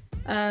song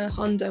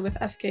Honda with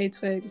FK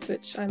Twigs,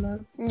 which I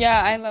love.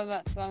 Yeah, I love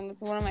that song.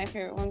 That's one of my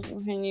favorite ones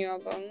from her new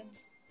album.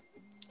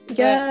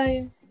 Yeah,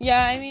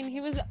 I mean,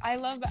 I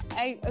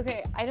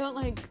don't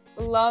like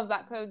love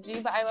Back Row G,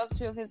 but I love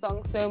two of his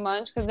songs so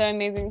much because they're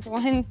amazing to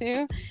listen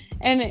to.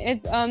 And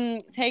it's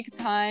Take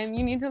Time.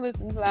 You need to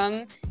listen to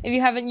them. If you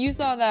haven't, you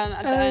saw them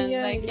at the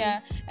end.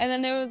 And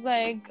then there was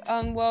like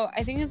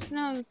I think it's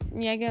pronounced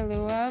Nyege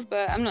Lua,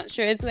 but I'm not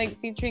sure. It's like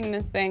featuring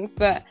Miss Banks,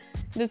 but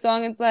the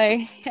song, it's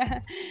like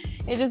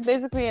it's just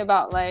basically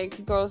about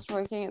like girls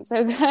twerking. It's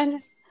so good.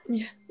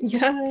 Yeah.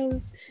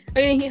 Yes.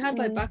 I mean, he had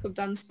like backup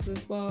dancers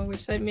as well,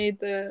 which like made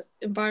the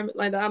environment,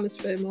 like the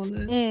atmosphere more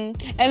lit. And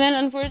then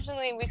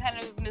unfortunately we kind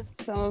of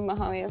missed some of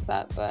Mahalia's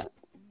set, but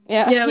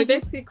yeah, we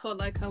basically caught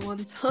like her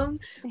one song.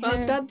 But I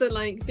was glad that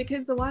like,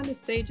 because the wireless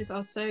stages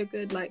are so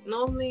good, like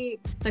normally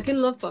like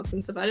in Love Box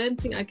and stuff, I don't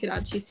think I could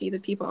actually see the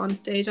people on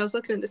stage. I was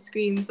looking at the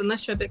screens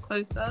unless you're a bit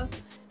closer,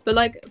 but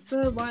like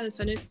for wireless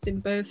I noticed in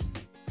both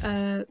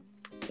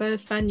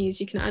venues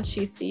you can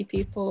actually see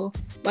people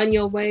when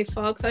you're way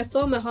far, because I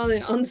saw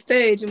Mahalia on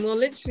stage and we're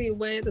literally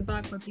way at the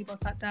back where people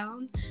sat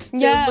down, so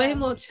it was way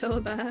more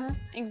chill there.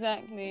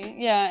 Exactly.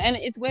 And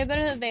it's way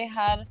better that they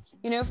had,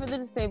 for the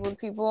disabled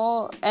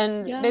people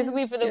and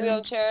basically for the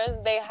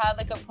wheelchairs, they had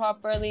like a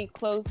properly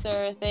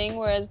closer thing,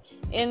 whereas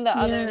in the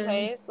other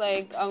place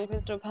like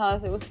Crystal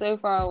Palace, it was so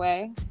far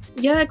away.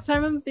 Yeah, because I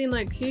remember being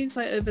like, who's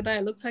like over there?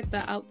 It looks like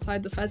they're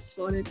outside the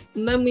festival, and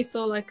then we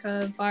saw like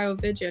a viral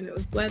video, and it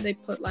was where they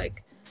put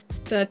like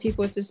the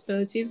people with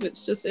disabilities,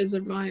 which just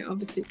isn't right,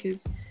 obviously,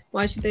 because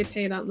why should they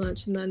pay that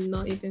much and then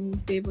not even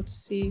be able to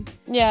see?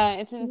 Yeah,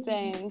 it's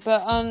insane.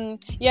 But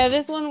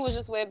this one was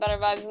just way better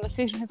vibes, and the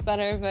food was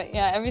better, but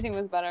everything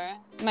was better.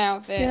 My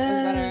outfit was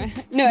better.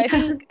 No, I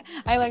think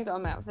I liked all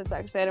my outfits,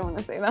 actually. I don't want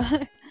to say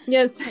that.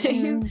 Yeah,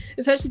 same.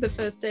 It's actually the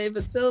first day,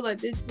 but still, like,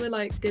 these were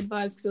like good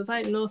vibes because it was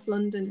like North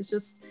London.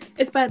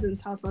 It's better than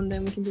South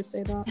London, we can just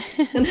say that.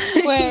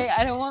 Wait,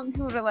 I don't want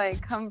people to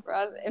like come for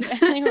us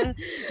if anyone,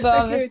 but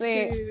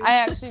obviously I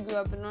actually grew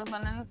up in North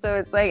London, so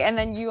it's like, and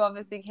then you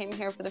obviously came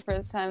here for the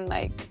first time.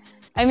 Like,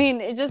 I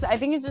mean, I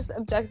think it's just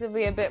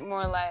objectively a bit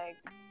more like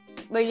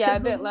a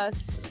bit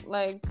less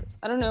like,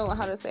 I don't know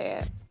how to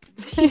say it.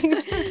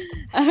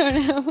 I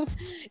don't know.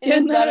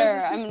 It's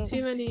better.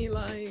 Too many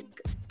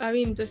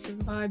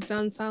different vibes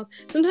down south.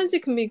 Sometimes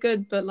it can be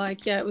good, but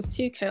it was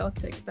too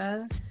chaotic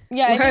there.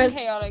 Yeah, whereas, I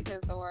think chaotic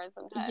is the word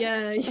sometimes.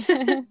 Yeah.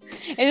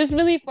 It's just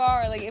really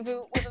far. Like, if it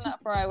wasn't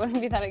that far, I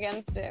wouldn't be that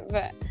against it.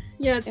 But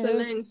yeah, it's the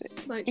links,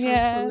 like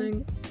transport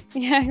links.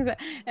 Yeah,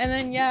 exactly. And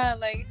then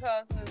who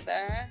else was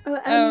there?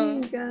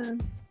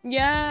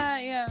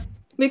 Yeah.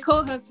 We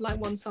caught her for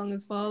one song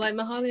as well. Like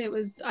Mahalia, it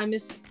was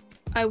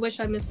I Wish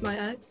I Missed My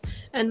Ex,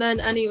 and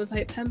then Annie was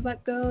like Pen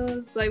Black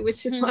Girls,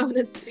 which is what I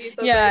wanted to see.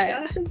 So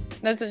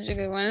that's such a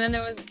good one. And then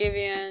there was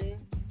Giveon.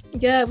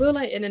 Yeah, we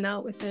were in and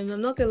out with him.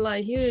 I'm not gonna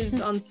lie, he was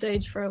on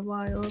stage for a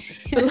while.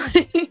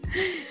 But,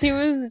 he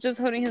was just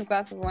holding his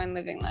glass of wine,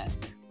 living life.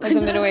 like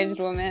a middle-aged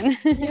woman.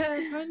 Yeah,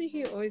 apparently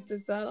he always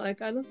does that.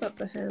 Like, I love that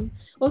for him.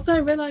 Also, I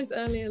realized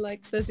earlier,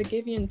 like, there's a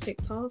Giveon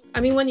TikTok.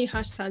 I mean, when you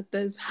hashtag,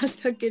 there's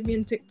hashtag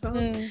Giveon TikTok.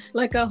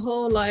 Like, a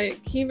whole,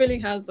 like, he really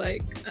has,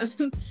 like,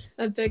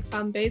 a big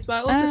fan base.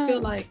 But I also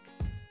feel like,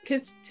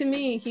 because to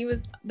me, he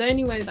was, the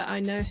only way that I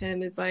know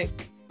him is,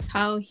 like,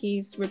 how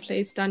he's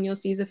replaced Daniel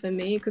Caesar for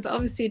me. Because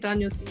obviously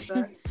Daniel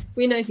Caesar,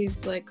 we know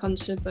he's like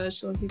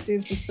controversial, he's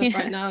doing some stuff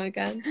right now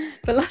again,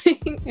 but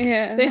like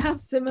they have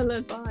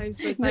similar vibes.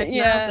 But it's like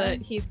now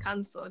that he's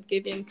cancelled,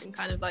 Giveon can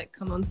kind of like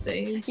come on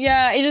stage.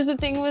 It's just the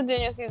thing with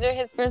Daniel Caesar,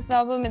 his first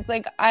album, it's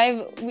like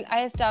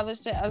I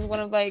established it as one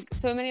of like,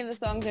 so many of the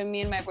songs are me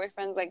and my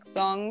boyfriend's like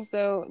songs,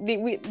 so they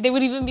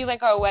would even be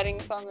like our wedding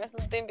song or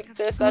something, because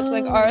they're such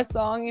like our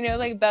song, you know,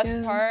 like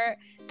best part.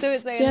 So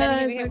it's like, and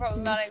then he became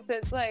problematic, so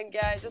it's like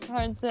it's just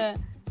hard to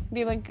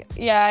be like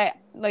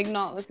like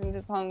not listening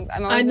to songs.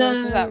 I'm always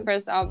listening to that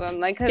first album,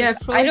 like, cause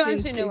I don't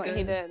actually know what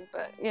he did,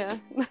 but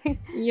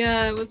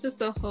it was just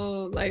a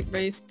whole like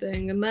race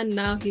thing, and then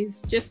now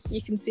he's just,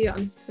 you can see it on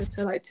his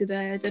Twitter like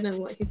today. I don't know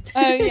what he's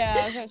doing.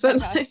 But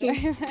like,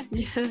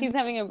 he's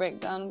having a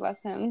breakdown,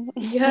 bless him.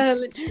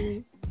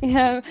 Literally.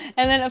 And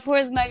then of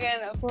course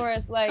Megan, of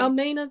course, like our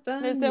main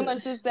event. There's so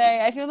much to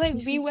say. I feel like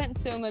we went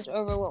so much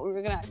over what we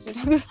were gonna actually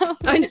talk about.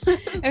 I know.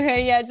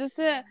 Okay, just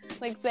to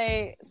like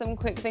say some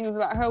quick things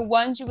about her.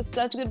 One, she was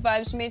such a good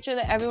vibe. She made sure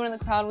that everyone in the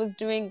crowd was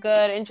doing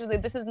good, and she was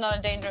like, "This is not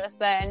a dangerous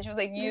set," and she was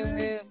like, "You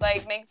move,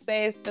 like make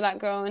space for that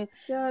girl." And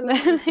I love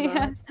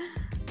that.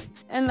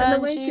 And then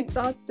the way she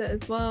started it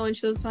as well, and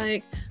she was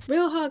like,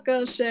 "Real hot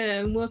girl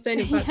shit," and we'll say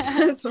it back to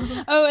her as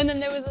well. Oh, and then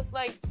there was this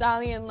like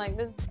stallion, like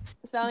this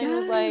stallion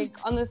was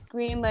like on the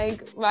screen,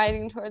 like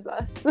riding towards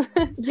us.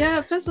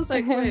 At first I was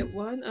like, wait,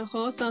 what? A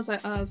horse? I was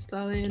like,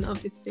 stallion,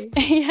 obviously.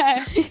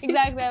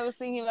 Exactly. I was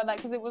thinking about that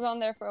because it was on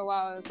there for a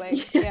while. I was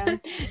like,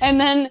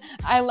 And then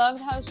I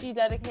loved how she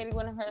dedicated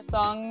one of her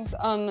songs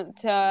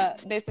to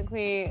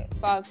basically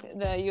fuck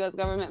the U.S.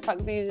 government, fuck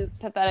these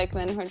pathetic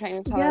men who are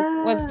trying to tell us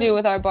what to do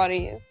with our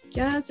bodies.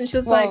 Yes, and she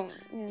was like,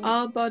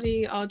 our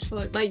body, our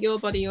choice, like your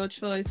body, your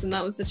choice, and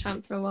that was the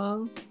chant for a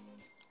while.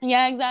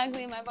 Yeah,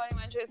 exactly. My body,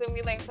 my choice. And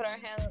we like put our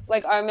hands,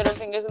 like our middle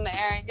fingers in the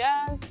air.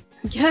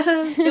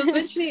 Yes, she was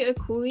literally a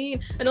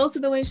queen. And also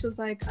the way she was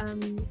like,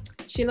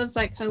 she loves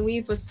like her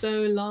weave was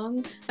so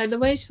long. Like the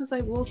way she was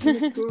like walking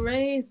with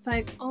grace,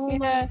 like, oh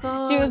my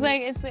god. She was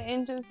like, it's the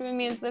inches for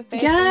me, it's the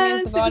face for me,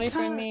 it's the body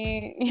for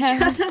me.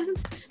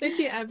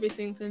 Literally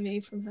everything for me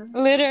from her.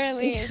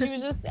 Literally. She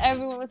was just,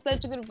 everyone was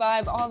such a good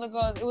vibe. All the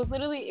girls.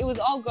 It was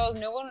all girls.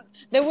 No one,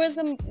 there were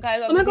some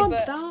guys. Oh my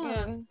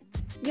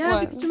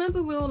god, because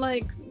remember we were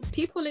like,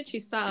 people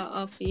literally sat at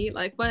our feet,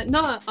 like, well,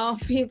 not at our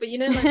feet, but you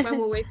know, like when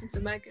we're waiting for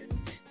Megan,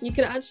 you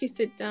could actually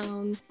sit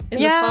down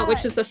in the part,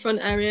 which was the front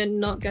area, and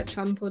not get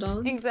trampled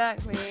on.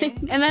 Exactly.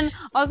 And then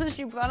also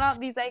she brought out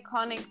these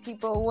iconic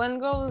people. One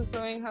girl was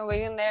throwing her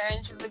wig in the air,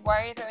 and she was like,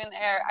 why are you throwing in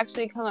the air?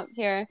 Actually, come up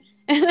here.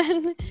 And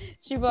then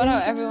she brought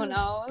out everyone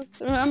else.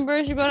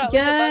 Remember? She brought out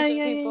like, a bunch of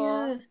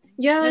people.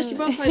 Yeah, she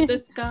brought like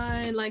this guy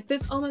and like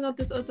this, oh my god,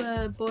 this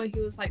other boy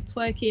who was like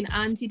twerking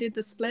and he did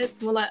the splits,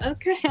 and we're like,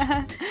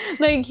 okay.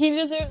 Like he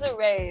deserves a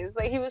raise.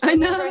 Like he was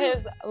fighting for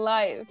his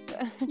life.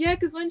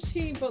 Because when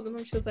she brought them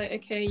up, she was like,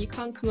 okay, you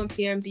can't come up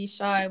here and be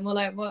shy, and we're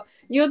like, well,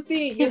 you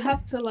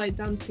have to like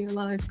dance for your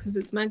life because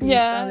it's Megan Thee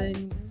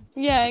Stallion.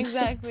 Yeah,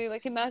 exactly.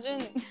 Like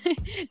imagine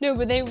no,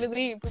 but they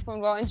really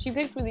performed well, and she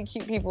picked really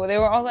cute people. They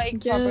were all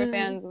like proper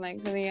fans and like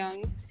really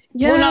young.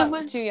 Yeah, well,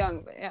 not too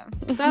young,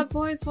 but that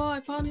boy as well. I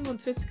found him on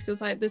Twitter because it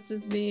was like, "This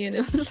is me," and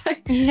it was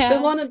like the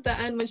one at the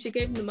end when she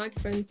gave him the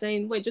microphone,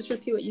 saying, "Wait, just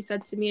repeat what you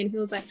said to me," and he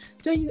was like,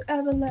 "Don't you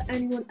ever let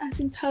anyone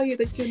effing tell you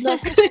that you're not."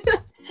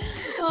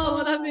 Or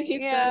whatever he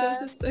said. It was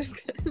just so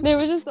good. They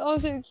were just all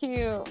so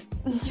cute.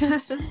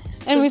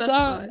 And we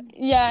saw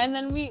and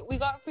then we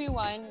got free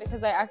wine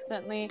because I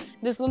accidentally,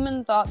 this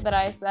woman thought that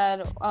I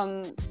said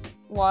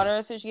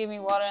water, so she gave me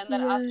water, and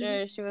then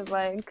after she was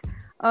like,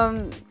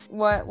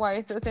 why are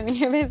you still standing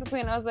here,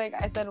 basically? And I was like,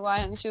 I said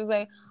wine, and she was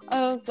like,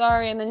 oh,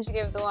 sorry, and then she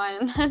gave the wine,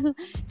 and then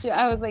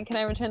I was like, can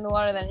I return the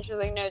water then? And she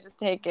was like, no, just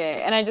take it.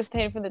 And I just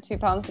paid for the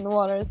 £2 for the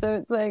water, so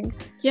it's like,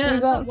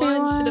 that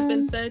wine should have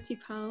been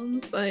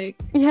 £30, like,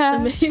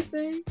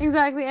 amazing.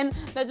 Exactly. And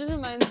that just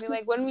reminds me,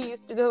 like, when we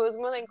used to go, it was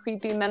more like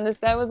creepy men. This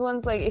guy was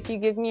once like, if you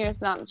give me your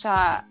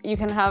Snapchat, you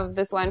can have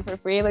this wine for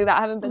free. Like, that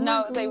happened, but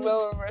now it's like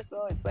role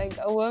reversal. It's like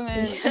a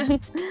woman.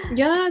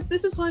 Yes,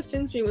 this is why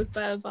Finsbury was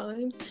better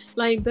vibes.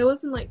 Like, there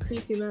wasn't like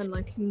creepy men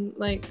like in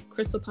like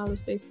Crystal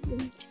Palace,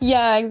 basically.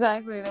 Yeah,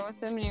 exactly. There were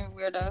so many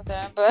weirdos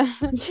there, but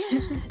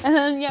and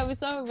then we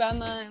saw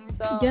Rema and we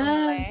saw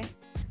Omale.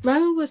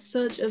 Rema was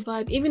such a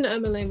vibe. Even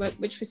Omale,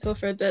 which we saw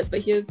for a bit, but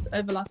he was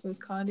overlapping with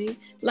Cardi.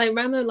 Like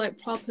Rema,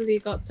 like properly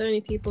got so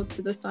many people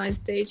to the side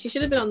stage. He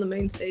should have been on the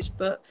main stage,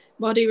 but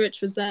Roddy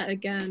Ricch was there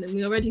again, and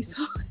we already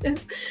saw him.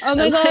 Oh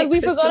my god, we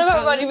forgot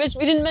about Roddy Ricch.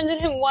 We didn't mention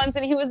him once,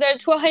 and he was there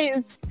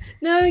twice.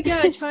 No,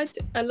 I tried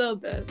to, a little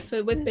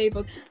bit with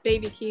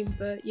Baby Keem,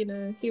 but you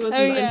know he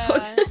wasn't that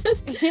important.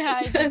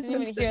 I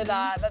didn't even hear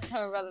that. That's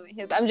how irrelevant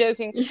he is. I'm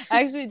joking.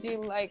 I actually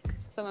do like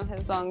some of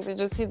his songs.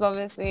 He's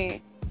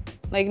obviously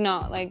like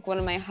not like one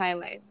of my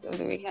highlights of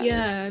the weekend.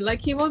 Yeah, like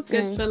he was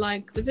good for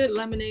like, was it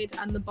Lemonade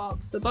and The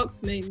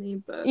Box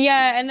mainly, but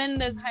yeah, and then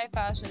there's High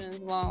Fashion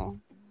as well.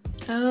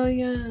 Oh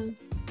yeah,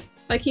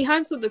 like he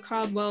hypes up the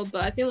crowd well,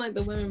 but I feel like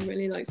the women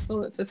really like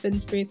saw it for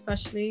Finsbury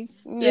especially.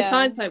 Yeah.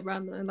 Besides like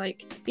Rama,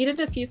 like he did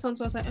a few songs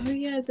where I was like, oh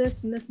yeah,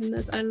 this and this and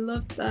this, I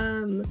love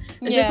them,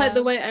 and just like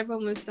the way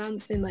everyone was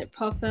dancing, like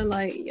proper,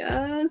 like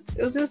yes,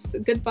 it was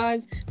just good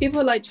vibes. People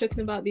were like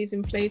talking about these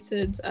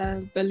inflated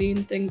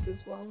balloon things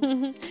as well.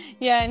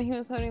 Yeah, and he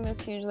was holding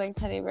this huge like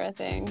teddy bear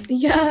thing.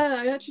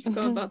 Yeah, I actually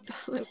forgot about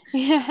that. Like,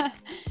 yeah,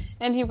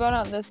 and he brought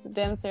out this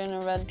dancer in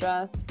a red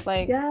dress,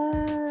 like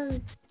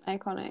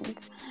iconic.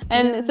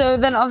 And so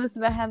then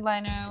obviously the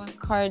headliner was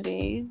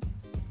Cardi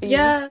B.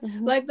 Yeah,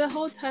 like the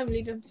whole time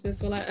leading up to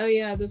this, we're like, oh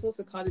yeah, there's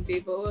also Cardi B,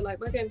 but we're like,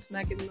 we're going for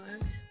Megan though.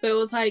 But it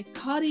was like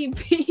Cardi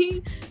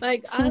B.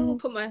 Like I will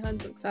put my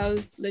hands up because I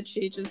was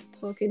literally just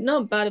talking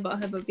not bad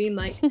about her, but being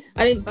like,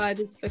 I didn't buy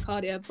this for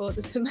Cardi, I bought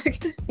this for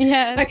Megan.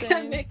 Yeah, like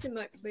I'm making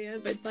that clear,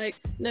 but it's like,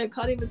 no,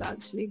 Cardi was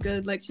actually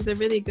good. Like she's a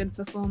really good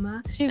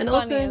performer. She's and funny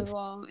also, as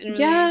well.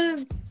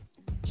 Yes.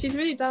 She's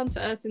really down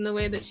to earth in the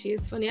way that she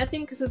is funny. I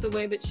think because of the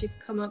way that she's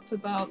come up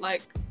about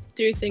like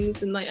through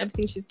things and like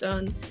everything she's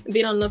done and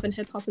being on Love and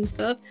Hip Hop and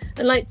stuff.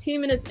 And like 2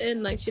 minutes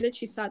in, like she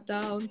literally sat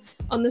down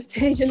on the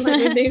stage and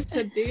like removed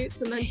her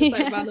boots and then just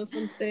like ran up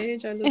on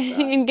stage. I love that.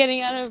 And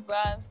getting out of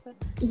breath.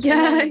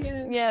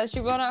 Yeah, she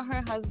brought out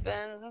her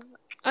husband.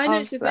 I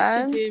know she's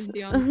actually doing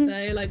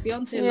Beyonce. Like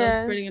Beyonce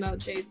loves bringing out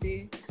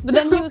Jay-Z. But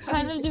then he was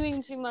kind of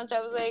doing too much. I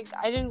was like,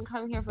 I didn't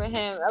come here for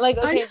him. Like,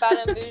 okay,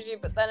 Bad and Bougie,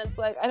 but then it's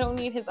like I don't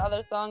need his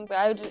other song. But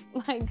I would just,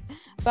 like,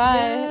 bye.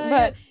 Yeah,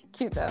 but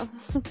cute though.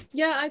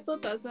 Yeah, I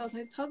thought that as well. I was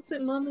like,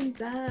 toxic mom and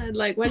dad.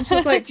 Like when she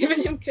was like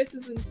giving him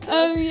kisses and stuff.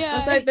 Oh yeah. I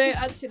was like, they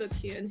actually look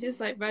cute. And his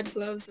like red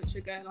gloves, which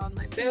are going on,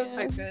 like they were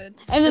quite good.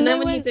 And then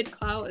when he did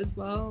Clout as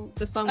well,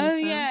 the song. Oh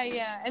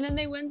yeah. And then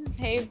they went to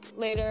tape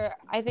later.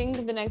 I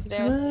think the next day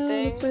or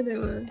something. That's where they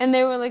were. And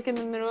they were like in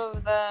the middle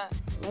of the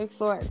like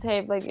floor at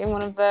tape, like in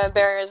one of the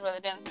barriers where the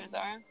dancers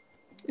are.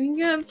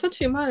 Yeah, it's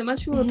such a man.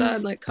 Imagine we were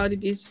done, like Cardi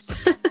B's just.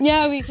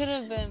 Yeah, we could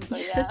have been,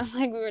 but yeah,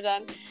 like we were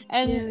done.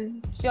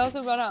 And she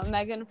also brought out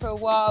Megan for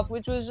WAP,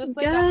 which was just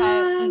like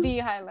the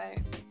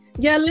highlight.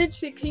 Yeah,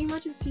 literally. Can you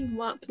imagine seeing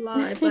WAP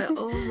live? Like,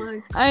 oh my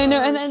god. I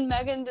know. And then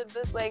Megan did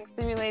this like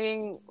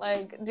simulating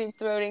like deep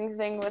throating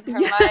thing with her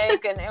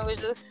mic, and it was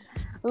just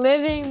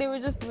living. They were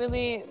just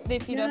really, they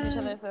feed off each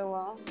other so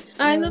well.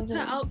 I loved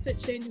her outfit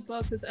change as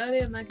well, because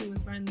earlier Megan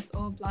was wearing this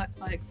all black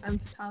like femme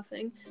fatale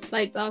thing,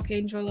 like Dark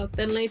Angel look.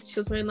 Then later she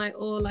was wearing like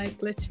all like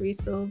glittery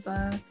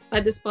silver,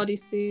 like this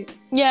bodysuit.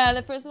 Yeah,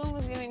 the first one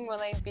was giving more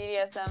like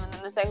BDSM, and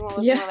then the second one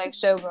was more like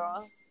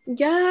showgirls.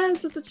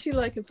 Yes, that's actually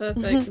like a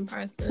perfect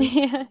comparison.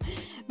 Yeah,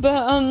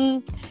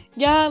 but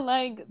yeah,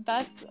 like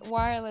that's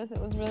Wireless.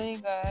 It was really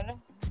good.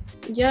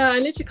 Yeah, I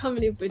literally can't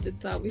believe we did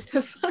that. We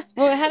survived.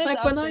 Well, it had its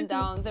like, ups and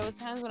downs. There was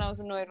times when I was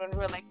annoyed when we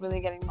were like really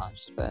getting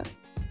launched, but.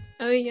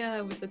 Oh yeah,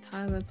 with the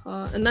Tyler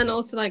part, and then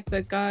also like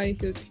the guy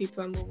who was creepy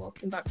when we're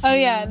walking back. Oh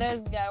yeah,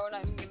 we're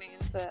not even getting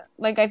into it.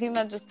 Like I think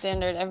that's just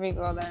standard every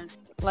girl there.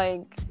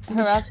 Like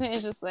harassment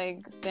is just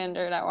like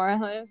standard at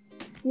Wireless.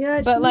 Yeah,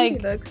 but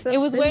like it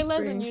was way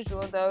less than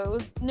usual though.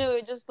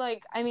 It just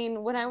like I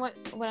mean when I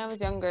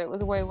was younger it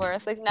was way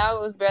worse. Like now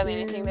it was barely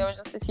anything. There was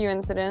just a few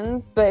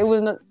incidents, but it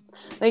was not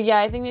like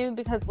I think maybe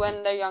because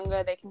when they're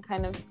younger they can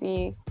kind of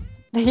see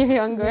that you're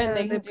younger and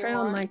they can prey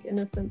on like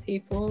innocent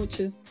people, which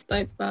is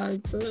like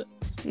bad, but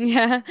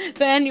yeah.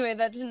 But anyway,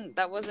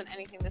 that wasn't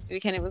anything this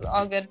weekend. It was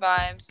all good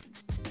vibes.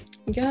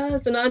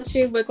 Yes, and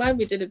actually we're glad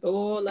we did it, but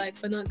we're like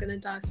we're not gonna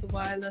die for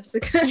Wireless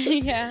again.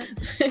 Yeah,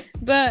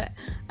 but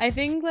I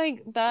think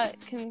like that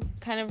can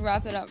kind of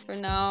wrap it up for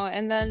now,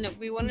 and then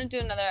we want to do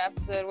another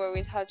episode where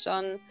we touch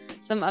on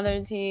some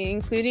other tea,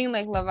 including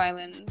like Love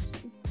Island.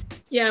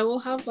 Yeah, we'll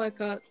have like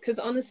because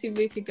honestly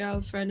we could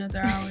go for another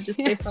hour just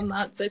based on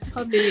that, so it's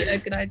probably a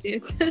good idea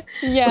to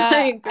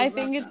I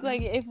think it's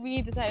like if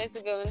we decided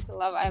to go into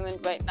Love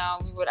Island right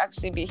now we would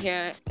actually be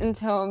here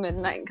until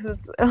midnight because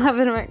it's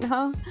 11 right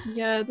now.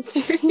 Yeah, that's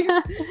true.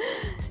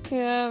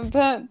 Yeah,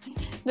 but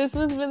this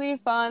was really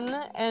fun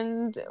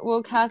and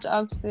we'll catch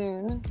up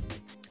soon.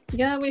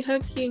 Yeah, we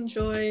hope you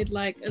enjoyed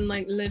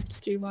and lived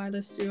through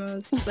Wireless through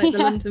us, like the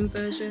London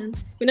version.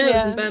 We know it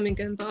was in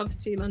Birmingham, but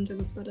obviously London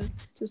was better.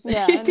 Just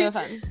no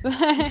offense.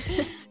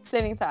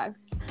 Stating facts.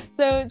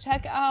 So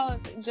check out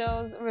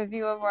Jill's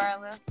review of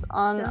Wireless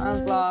on our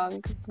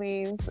vlog,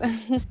 please.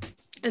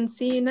 And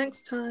see you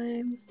next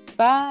time.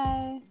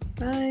 Bye.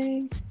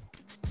 Bye.